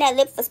reopen that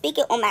lip for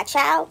speaking on my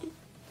child,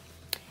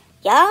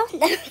 y'all,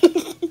 that's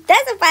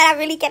a part I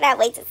really cannot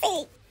wait to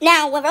see.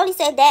 Now, when Rollie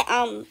said that,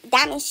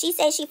 Diamond, she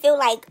said she feel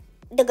like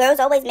the girls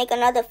always make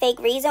another fake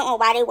reason on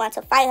why they want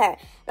to fight her.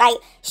 Like,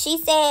 she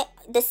said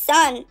the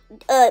son,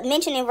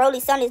 mentioning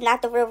Rollie's son is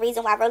not the real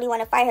reason why Rollie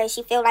want to fight her.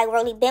 She feel like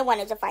Rollie been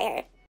wanted to fight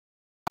her.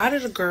 Why do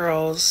the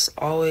girls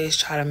always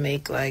try to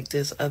make, like,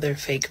 this other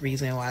fake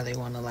reason why they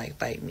want to, like,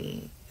 fight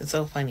me? It's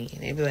so funny.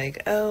 They be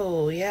like,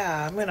 oh,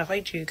 yeah, I'm going to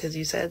fight you because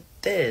you said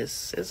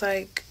this. It's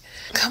like,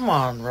 come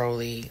on,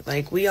 Rollie.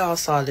 Like, we all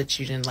saw that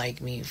you didn't like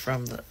me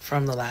from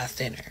the last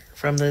dinner.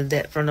 From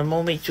the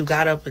moment you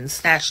got up and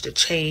snatched the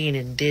chain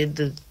and did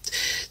the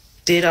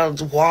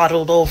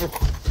waddled over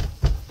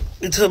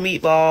to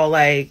Meatball.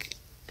 Like,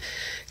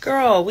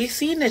 girl, we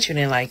seen that you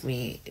didn't like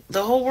me.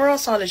 The whole world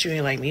saw that you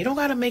didn't like me. You don't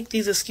gotta make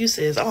these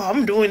excuses. Oh,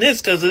 I'm doing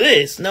this because of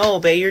this. No,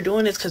 babe, you're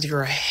doing this because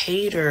you're a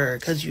hater.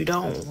 Because you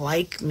don't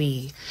like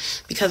me.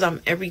 Because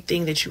I'm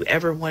everything that you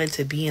ever wanted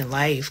to be in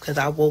life. Because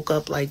I woke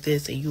up like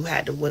this and you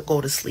had to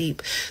go to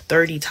sleep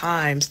 30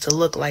 times to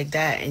look like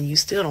that. And you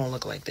still don't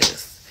look like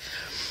this.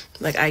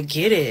 Like, I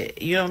get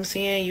it. You know what I'm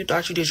saying? You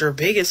thought you did your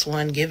biggest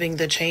one giving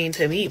the chain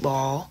to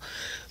Meatball.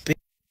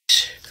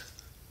 Bitch,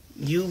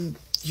 you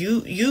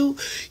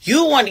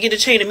want to get the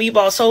chain to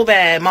Meatball so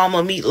bad,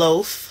 Mama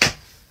Meatloaf.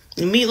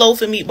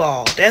 Meatloaf and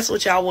Meatball. That's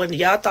what y'all wanted.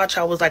 Y'all thought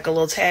y'all was like a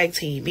little tag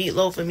team.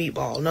 Meatloaf and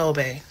Meatball. No,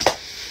 babe.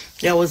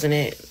 That wasn't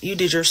it. You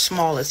did your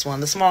smallest one.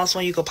 The smallest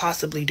one you could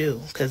possibly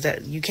do. Because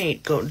that you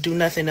can't go do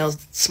nothing else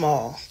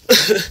small.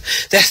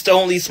 That's the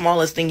only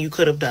smallest thing you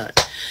could have done.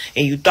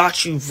 And you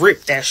thought you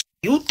ripped that shit.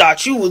 You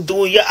thought you was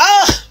doing your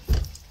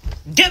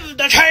give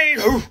the chain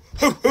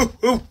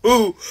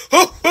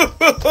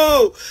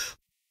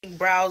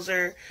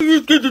browser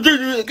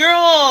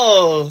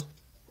girl.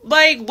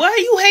 Like, why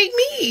you hate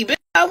me?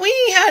 We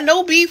ain't had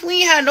no beef,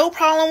 we ain't had no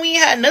problem, we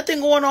ain't had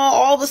nothing going on.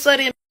 All of a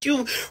sudden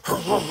you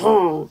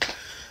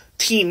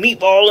team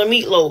Meatball and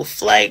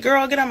Meatloaf. Like,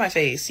 girl, get out my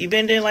face. You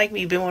didn't like me,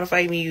 you been want to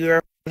fight me,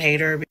 you're a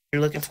hater,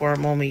 you're looking for a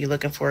moment, you're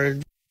looking for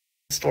a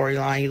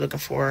storyline, you're looking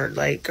for,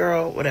 like,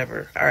 girl,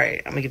 whatever. All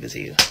right, I'm gonna give it to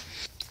you.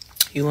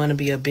 You want to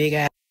be a big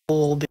ass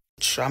bull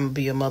bitch, I'm gonna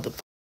be a mother.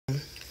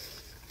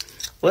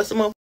 What's the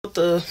one with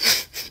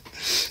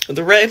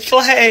the red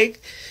flag?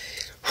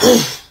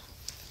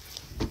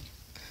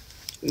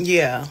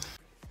 Yeah.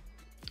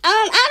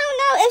 I don't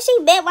know if she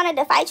been wanted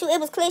to fight you. It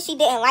was clear she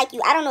didn't like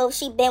you. I don't know if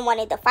she been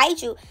wanted to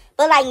fight you,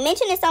 but like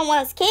mentioning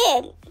someone's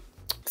kid,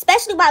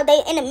 especially while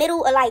they in the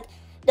middle of like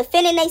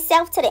defending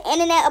themselves to the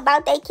internet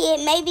about their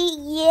kid,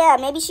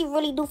 maybe she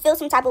really do feel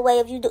some type of way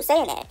of you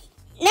saying that.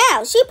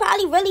 Now, she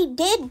probably really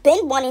did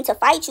been wanting to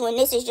fight you, and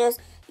this is just,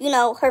 you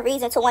know, her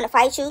reason to want to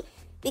fight you.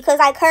 Because,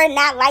 like, her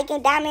not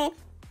liking Diamond,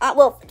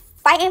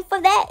 fighting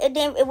for that,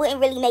 it wouldn't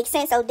really make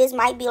sense. So, this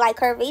might be, like,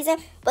 her reason.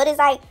 But it's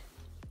like,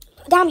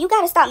 Diamond, you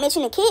got to stop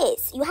mentioning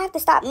kids. You have to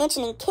stop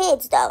mentioning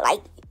kids, though.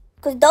 Like,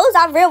 because those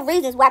are real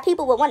reasons why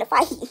people would want to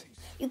fight you.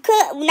 You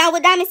could, now,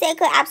 what Diamond said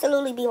could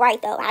absolutely be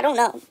right, though. I don't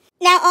know.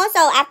 Now, also,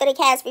 after the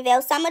cast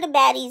reveal, some of the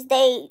baddies,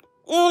 they,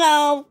 you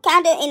know,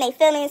 kind of in their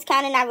feelings,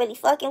 kind of not really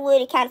fucking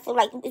with it, kind of feel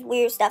like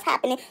weird stuff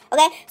happening,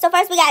 okay? So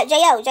first we got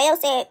J.O. J.O.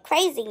 said,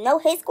 crazy, no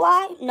hit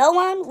squad, no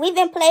one. We've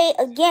been played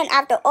again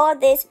after all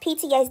this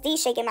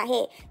PTSD shaking my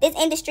head. This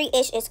industry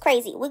ish is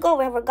crazy. We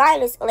going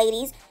regardless,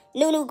 ladies.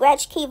 Nunu,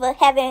 Gretch, Kiva,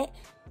 Heaven,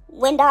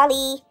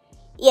 Wendali,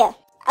 yeah.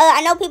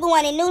 I know people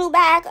wanted Nunu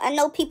back. I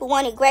know people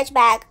wanted Gretch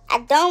back.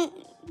 Did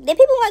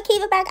people want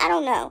Kiva back? I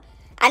don't know.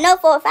 I know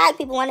for a fact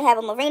people want to have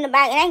a Marina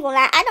back, and I ain't gonna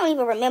lie, I don't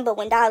even remember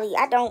Wendali.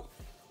 I don't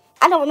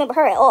remember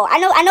her at all. I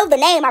know the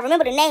name. I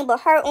remember the name, but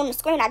her on the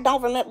screen, I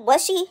don't remember.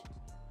 Was she?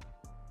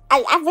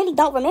 I really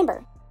don't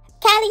remember.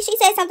 Callie, she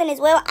said something as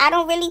well I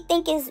don't really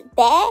think is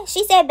bad.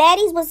 She said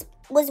baddies was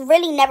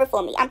really never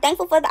for me. I'm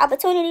thankful for the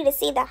opportunity to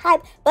see the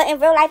hype, but in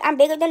real life, I'm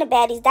bigger than the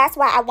baddies. That's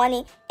why I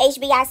wanted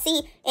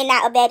HBIC and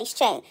not a baddies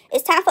chain.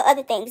 It's time for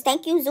other things.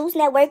 Thank you, Zeus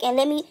Network and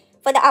Lemmy,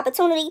 for the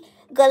opportunity.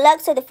 Good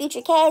luck to the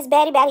future cast.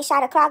 Baddie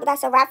shot o'clock.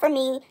 That's a wrap for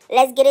me.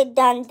 Let's get it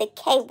done the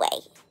K-way.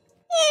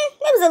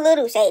 It was a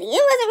little shady. It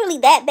wasn't really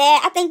that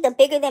bad. I think the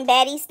bigger than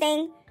baddies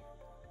thing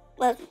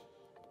was,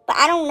 but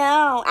I don't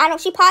know.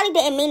 She probably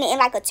didn't mean it in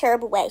like a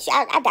terrible way.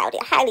 I doubt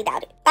it. I highly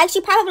doubt it. Like,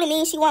 she probably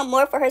means she want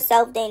more for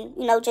herself than,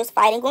 you know, just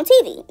fighting on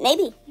TV.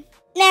 Maybe.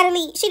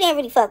 Natalie, she didn't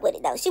really fuck with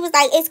it though. She was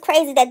like, it's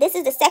crazy that this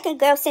is the second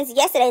girl since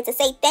yesterday to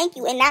say thank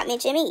you and not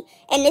mention me.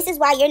 And this is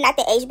why you're not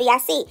the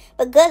HBIC.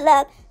 But good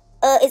luck.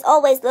 Is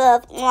always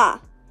love.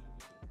 Mwah.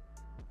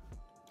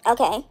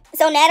 Okay.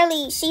 So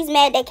Natalie, she's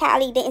mad that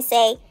Kylie didn't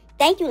say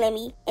thank you,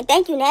 Lemmy, and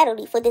thank you,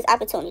 Natalie, for this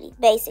opportunity,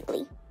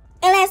 basically.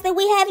 And lastly,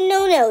 we have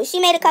Nunu.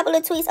 She made a couple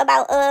of tweets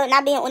about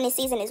not being on this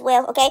season as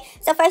well, okay?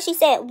 So first she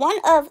said, one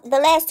of the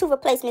last two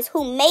replacements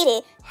who made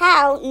it,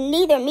 how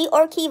neither me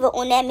or Kiva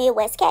on that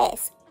Midwest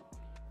cast.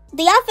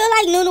 Do y'all feel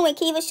like Nunu and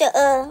Kiva should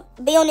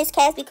be on this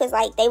cast because,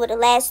 like, they were the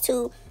last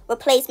two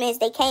replacements?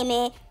 They came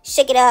in,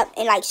 shook it up,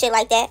 and, like, shit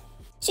like that.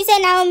 She said,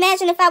 now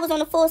imagine if I was on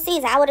the full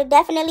season. I would have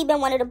definitely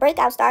been one of the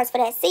breakout stars for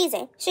that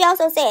season. She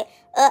also said,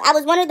 I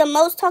was one of the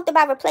most talked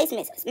about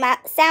replacements. My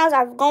sounds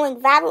are going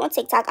viral on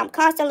TikTok. I'm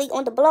constantly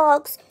on the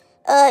blogs.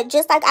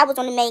 Just like I was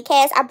on the main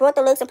cast, I brought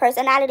the looks and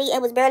personality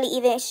and was barely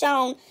even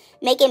shown.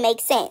 Make it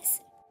make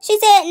sense. She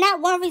said,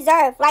 not one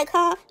reserve. Like,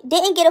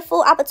 didn't get a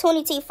full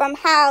opportunity from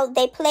how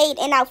they played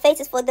in our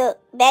faces for the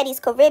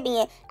Baddies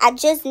Caribbean. I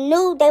just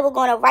knew they were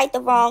going to right the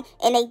wrong,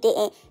 and they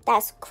didn't.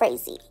 That's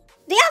crazy.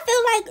 Do y'all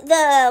feel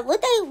like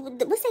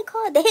what's they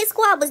called? The hit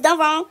squad was done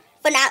wrong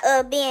for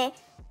not being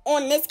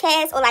on this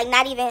cast, or like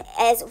not even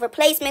as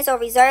replacements or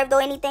reserved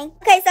or anything?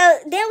 Okay, so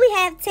then we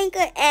have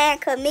Tinka and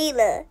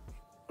Camilla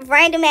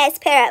random ass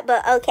parrot,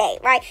 but okay,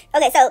 right?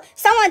 Okay, so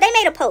someone, they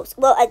made a post.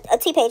 Well, a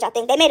T-page, I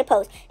think. They made a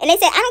post. And they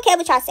said, I don't care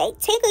what y'all say.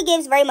 Tinka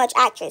gives very much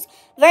actress.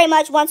 Very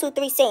much 1, 2,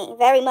 3 scene.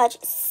 Very much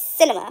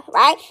cinema,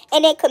 right?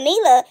 And then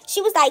Camilla,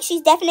 she was like,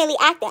 she's definitely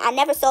acting. I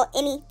never saw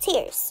any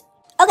tears.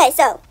 Okay,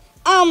 so,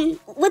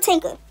 with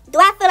Tinka, do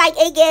I feel like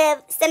it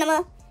give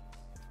cinema?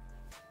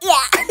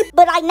 Yeah.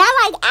 But, like, not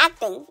like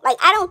acting. Like,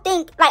 I don't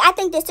think, like, I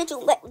think this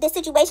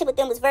situation with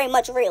them was very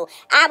much real.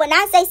 I would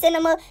not say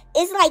cinema.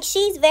 It's like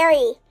she's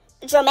very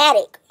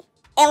dramatic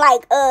and,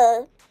 like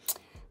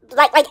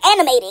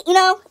animated, you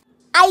know?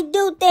 I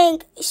do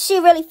think she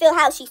really feel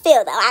how she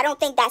feel, though. I don't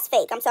think that's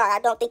fake. I'm sorry. I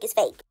don't think it's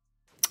fake.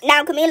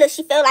 Now, Camilla,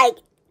 she feel like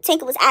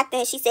Tinka was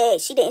acting. She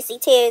said she didn't see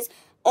tears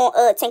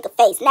on Tinka's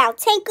face. Now,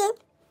 Tinka,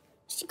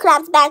 she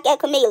claps back at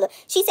Camilla.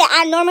 She said,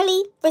 I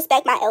normally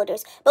respect my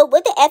elders, but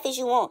what the F is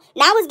you on?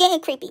 Now it's getting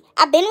creepy.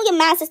 I've been on your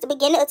mind since the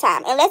beginning of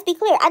time, and let's be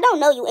clear, I don't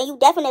know you, and you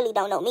definitely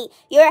don't know me.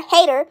 You're a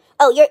hater.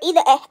 Oh, you're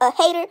either a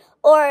hater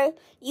or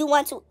you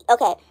want to,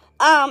 okay,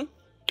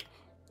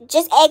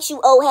 just ask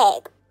you old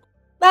hag.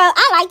 Bro,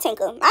 I like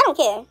Tinka. I don't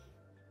care.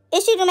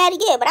 Is she dramatic?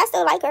 Yeah, but I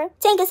still like her.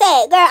 Tinka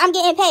said, girl, I'm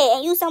getting paid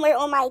and you somewhere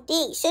on my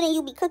D. Shouldn't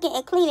you be cooking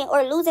and cleaning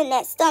or losing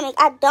that stomach?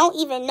 I don't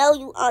even know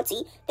you,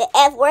 auntie. The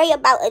F worry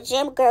about a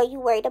gym girl, you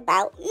worried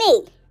about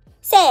me.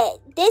 Said,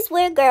 this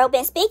weird girl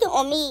been speaking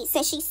on me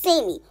since she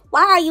seen me.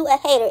 Why are you a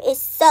hater? It's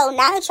so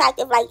not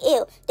attractive, like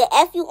ew. The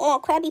F you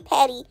on Krabby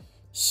Patty.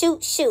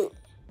 Shoot.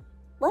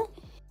 What?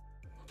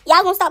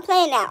 Y'all gonna stop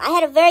playing now. I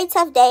had a very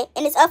tough day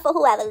and it's up for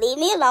whoever. Leave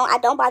me alone. I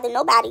don't bother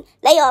nobody.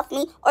 Lay off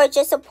me or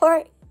just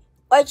support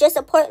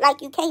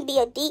like you can't be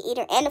a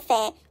D-eater and a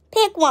fan.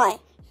 Pick one.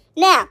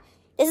 Now,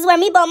 this is where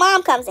Meatball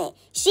Mom comes in.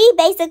 She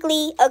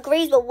basically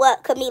agrees with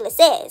what Camilla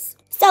says.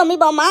 So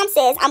Meatball Mom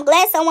says, I'm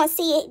glad someone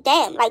see it.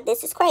 Damn, like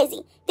this is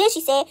crazy. Then she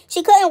said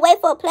she couldn't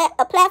wait for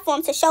a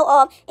platform to show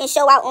off and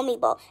show out on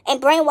Meatball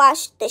and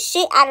brainwash the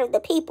shit out of the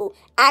people.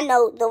 I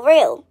know the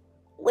real.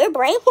 We're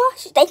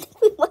brainwashed? They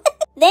think we what?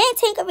 Then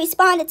Tinka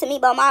responded to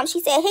Meatball Mom.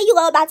 She said, here you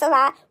go about to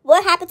lie.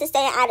 What happened to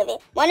staying out of it?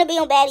 Want to be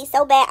on baddies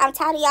so bad. I'm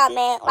tired of y'all,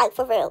 man. Like,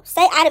 for real.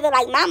 Stay out of it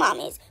like my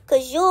mom is.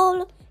 Because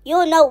you'll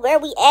know where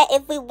we at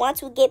if we want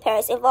to get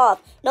parents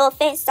involved. No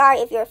offense. Sorry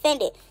if you're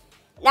offended.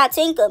 Now,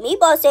 Tinka,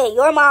 Meatball said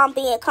your mom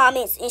be in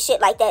comments and shit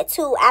like that,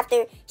 too,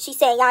 after she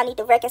said y'all need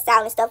to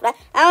reconcile and stuff like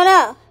that. I don't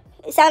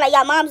know. It sounds like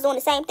y'all mom's doing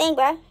the same thing,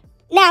 bruh.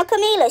 Now,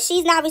 Camilla,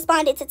 she's not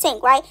responded to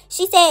Tink, right?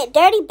 She said,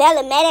 Dirty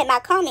Bella mad at my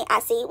comment. I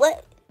see.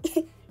 What?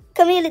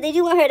 Camilla, did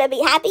you want her to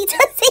be happy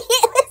to see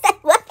it?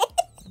 Like, what?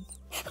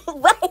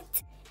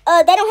 What?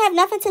 They don't have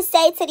nothing to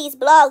say to these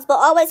blogs, but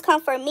always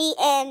come for me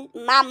and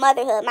my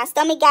motherhood. My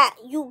stomach got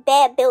you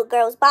bad built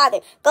girls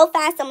bothered. Go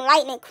find some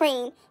lightning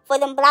cream for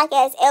them black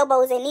ass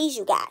elbows and knees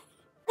you got.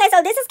 Okay,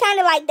 so this is kind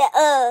of like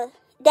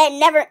that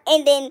never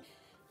ending.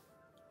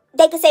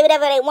 They can say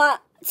whatever they want.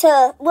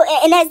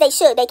 And as they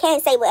should, they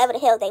can't say whatever the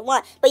hell they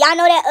want. But y'all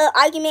know that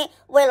argument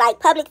where like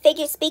public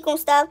figures speak on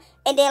stuff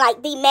and then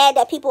like be mad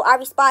that people are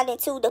responding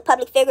to the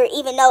public figure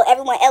even though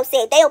everyone else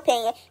said their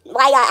opinion.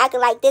 Why y'all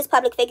acting like this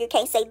public figure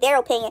can't say their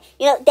opinion?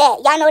 You know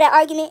that. Y'all know that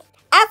argument?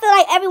 I feel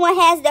like everyone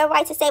has their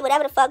right to say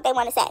whatever the fuck they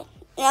want to say.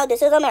 You know,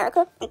 this is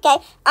America, okay?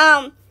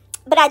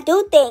 But I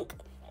do think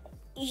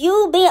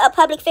you being a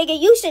public figure,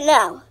 you should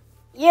know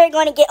you're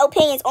going to get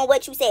opinions on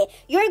what you said.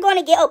 You're going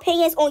to get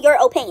opinions on your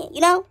opinion,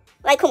 you know?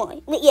 Like, come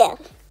on. Yeah.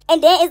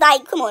 And then it's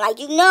like, come on. Like,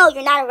 you know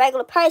you're not a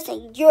regular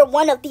person. You're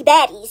one of the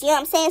baddies. You know what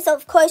I'm saying? So,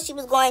 of course, she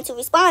was going to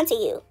respond to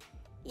you.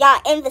 Y'all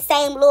in the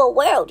same little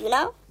world, you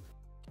know?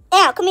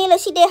 Now, Camilla,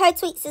 she did her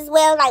tweets as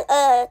well, like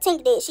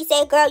Tinka did. She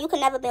said, girl, you can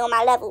never be on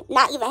my level.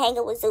 Not even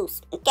hanging with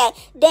Zeus. Okay?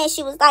 Then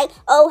she was like,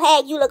 oh,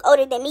 hey, you look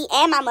older than me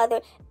and my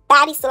mother.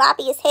 Body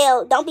sloppy as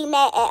hell. Don't be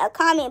mad at a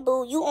comment,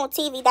 boo. You on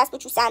TV. That's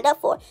what you signed up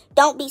for.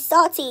 Don't be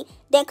salty.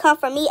 Then come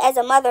for me as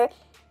a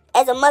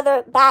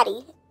mother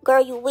body.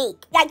 Girl, you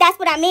weak. Like, that's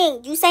what I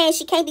mean. You saying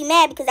she can't be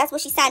mad because that's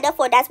what she signed up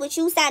for. That's what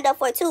you signed up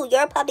for, too.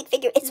 You're a public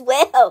figure as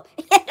well.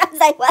 I was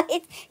like, what?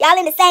 Y'all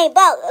in the same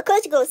boat. Of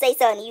course you're going to say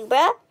something to you,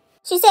 bruh.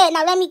 She said,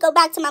 now let me go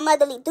back to my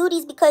motherly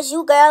duties because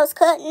you girls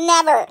could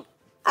never.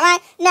 All right?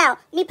 Now,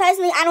 me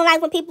personally, I don't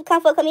like when people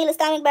come for Camilla's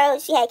stomach, bro.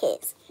 She had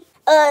kids.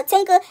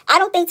 Tinka, I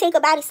don't think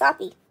Tinka body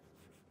sloppy.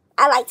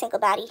 I like Tinka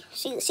body.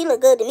 She look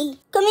good to me.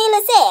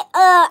 Camilla said,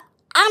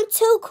 I'm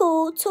too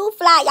cool, too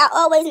fly. Y'all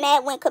always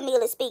mad when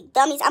Camilla speak.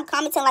 Dummies, I'm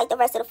commenting like the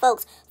rest of the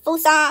folks.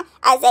 Fusan,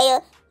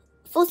 Isaiah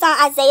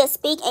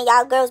speak and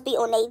y'all girls be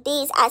on their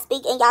D's. I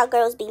speak and y'all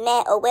girls be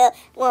mad. Oh,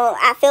 well,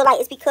 I feel like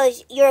it's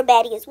because you're a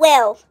baddie as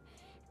well.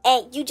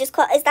 And you just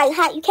call, it's like,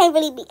 how, you can't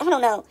really be, I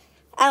don't know.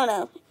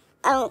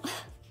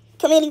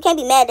 Camilla, you can't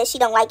be mad that she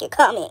don't like your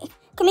comment.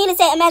 Camilla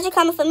said, imagine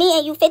coming for me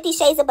and you 50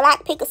 shades of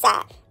black, pick a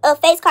side. A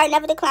face card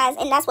never declines,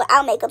 and that's what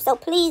I'll make up. So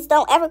please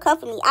don't ever come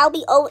for me. I'll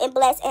be old and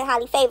blessed and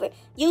highly favored.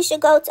 You should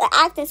go to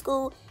acting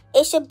school.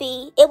 It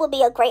would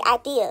be a great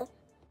idea.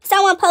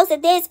 Someone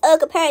posted this,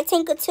 comparing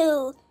Tinka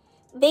to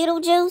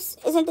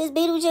Beetlejuice. Isn't this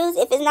Beetlejuice?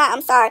 If it's not,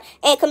 I'm sorry.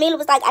 And Camilla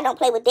was like, I don't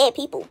play with dead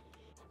people.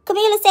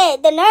 Camilla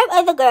said, the nerve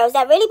of the girls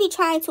that really be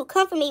trying to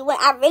come for me when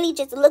I really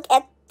just look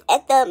at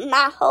at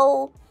my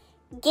whole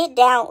get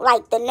down,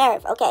 like the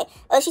nerve, okay?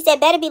 She said,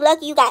 better be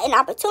lucky you got an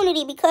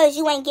opportunity because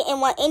you ain't getting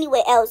one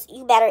anywhere else.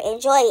 You better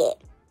enjoy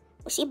it.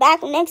 Well, she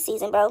back next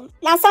season, bro.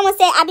 Now, someone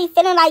said, I be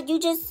feeling like you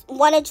just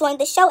want to join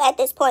the show at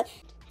this point.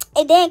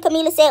 And then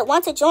Camilla said,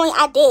 want to join,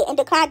 I did, and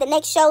declined the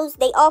next shows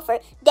they offer.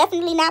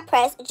 Definitely not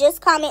pressed.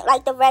 Just comment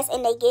like the rest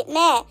and they get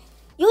mad.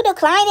 You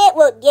decline it?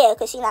 Well, yeah,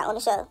 because she not on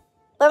the show.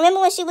 But remember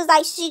when she was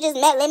like, she just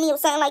met Lemmy or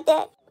something like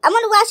that? I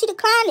wonder why she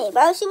declined it,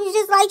 bro. She was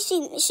just like,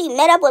 she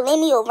met up with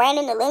Lemmy or ran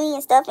into Lemmy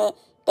and stuff, and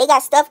they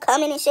got stuff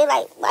coming and shit.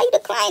 Like, why you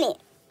decline it?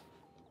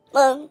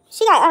 Well,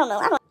 she got, I don't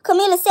know.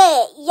 Camilla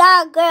said,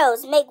 y'all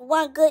girls make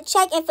one good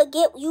check and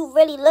forget you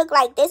really look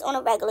like this on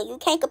a regular. You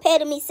can't compare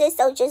to me, sis,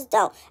 so just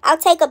don't. I'll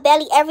take a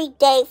belly every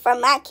day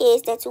from my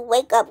kids than to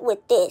wake up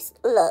with this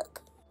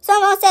look.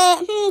 Someone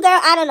said,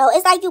 girl, I don't know.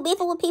 It's like you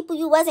beefing with people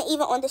you wasn't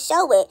even on the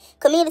show with.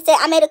 Camilla said,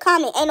 I made a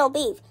comment. Ain't no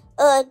beef.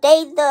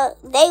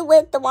 They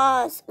with the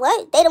ones,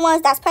 what? They the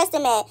ones that's pressed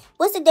and mad.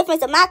 What's the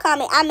difference of my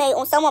comment I made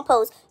on someone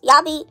post?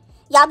 Y'all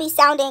be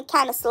sounding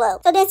kind of slow.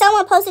 So then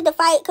someone posted the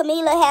fight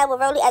Camilla had with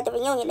Rollie at the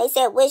reunion. They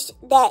said, wish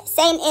that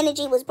same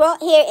energy was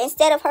brought here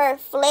instead of her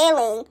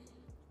flailing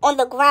on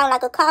the ground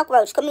like a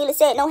cockroach. Camilla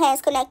said, no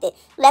hands connected,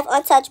 left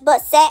untouched,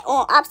 but sat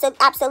on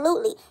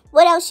absolutely.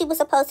 What else she was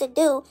supposed to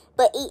do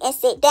but eat and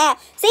sit down?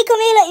 See,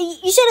 Camilla,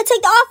 you should have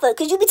took the offer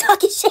because you be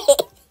talking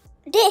shit.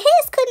 Did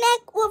his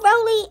connect with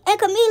Rollie and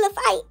Camilla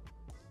fight?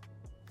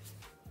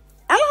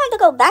 I'm gonna have to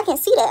go back and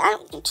see that.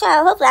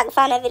 Hopefully I can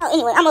find that video.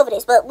 Anyway, I'm over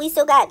this, but we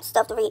still got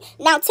stuff to read.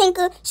 Now,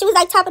 Tinka, she was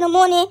like, top of the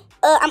morning,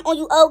 I'm on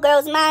you old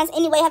girls' minds.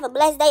 Anyway, have a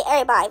blessed day,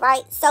 everybody,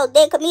 right? So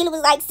then Camilla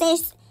was like,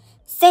 since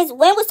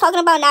when was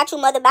talking about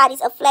natural mother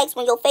bodies a flex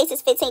when your face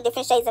is 15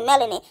 different shades of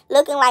melanin,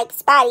 looking like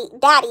Spotty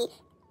Daddy,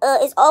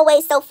 is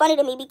always so funny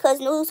to me because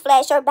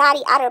newsflash, your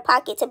body out of her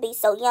pocket to be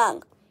so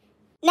young.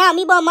 Now,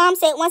 Meatball mom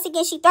said, once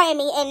again, she threatened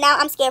me, and now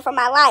I'm scared for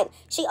my life.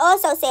 She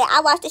also said,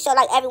 I watch the show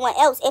like everyone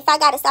else. If I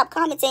got to stop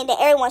commenting, then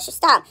everyone should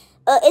stop.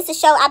 It's a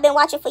show I've been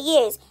watching for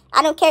years.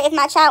 I don't care if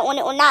my child on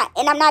it or not.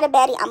 And I'm not a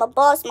baddie. I'm a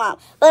boss mom.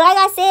 But like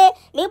I said,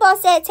 Meatball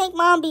said Tink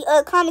mom be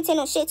commenting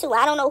on shit, too.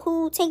 I don't know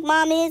who Tink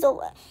mom is or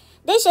what.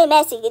 This shit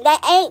messy. That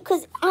ain't,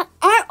 because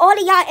aren't all of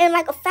y'all in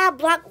like a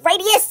 5-block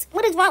radius?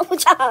 What is wrong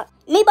with y'all?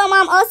 Meatball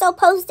mom also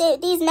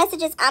posted these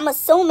messages, I'm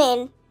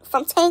assuming,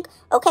 from Tank.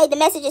 Okay, the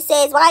message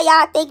says, why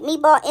y'all think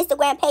Meatball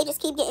Instagram pages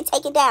keep getting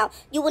taken down?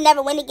 You will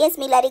never win against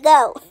me, let it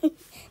go.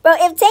 Bro,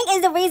 if Tank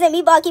is the reason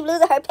Meatball keep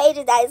losing her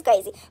pages, that is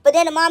crazy. But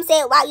then the mom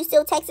said, wow, you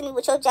still texting me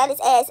with your jealous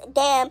ass.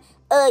 Damn,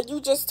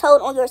 you just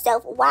told on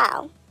yourself.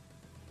 Wow.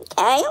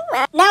 Okay,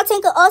 alright. Now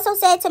Tinka also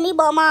said to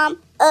Meatball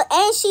mom,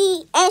 and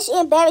she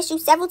embarrassed you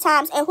several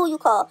times, and who you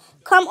call?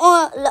 Come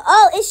on,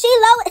 is she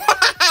Lois?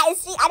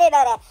 Is she? I didn't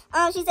know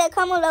that. She said,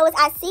 come on, Lois,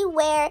 I see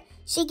where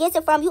she gets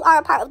it from. You are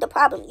a part of the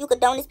problem. You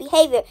condone this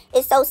behavior.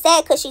 It's so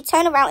sad because she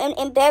turned around and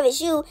embarrassed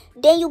you.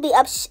 Then you be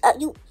upset.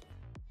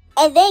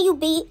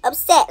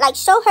 Like,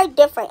 show her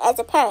different as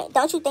a parent.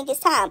 Don't you think it's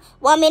time?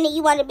 1 minute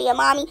you want to be a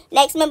mommy.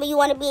 Next minute you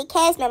want to be a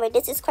cast member.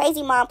 This is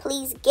crazy, mom.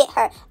 Please get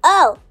her.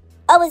 Oh,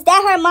 is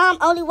that her mom?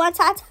 Only one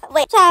time?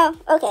 Wait, child.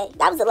 Okay,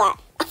 that was a lot.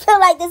 I feel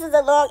like this is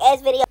a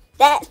long-ass video.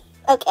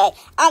 Okay. Look,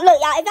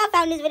 y'all, if y'all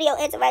found this video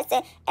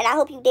interesting, and I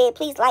hope you did,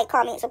 please like,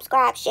 comment,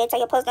 subscribe, share, turn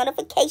your post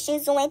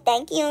notifications on.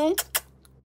 Thank you.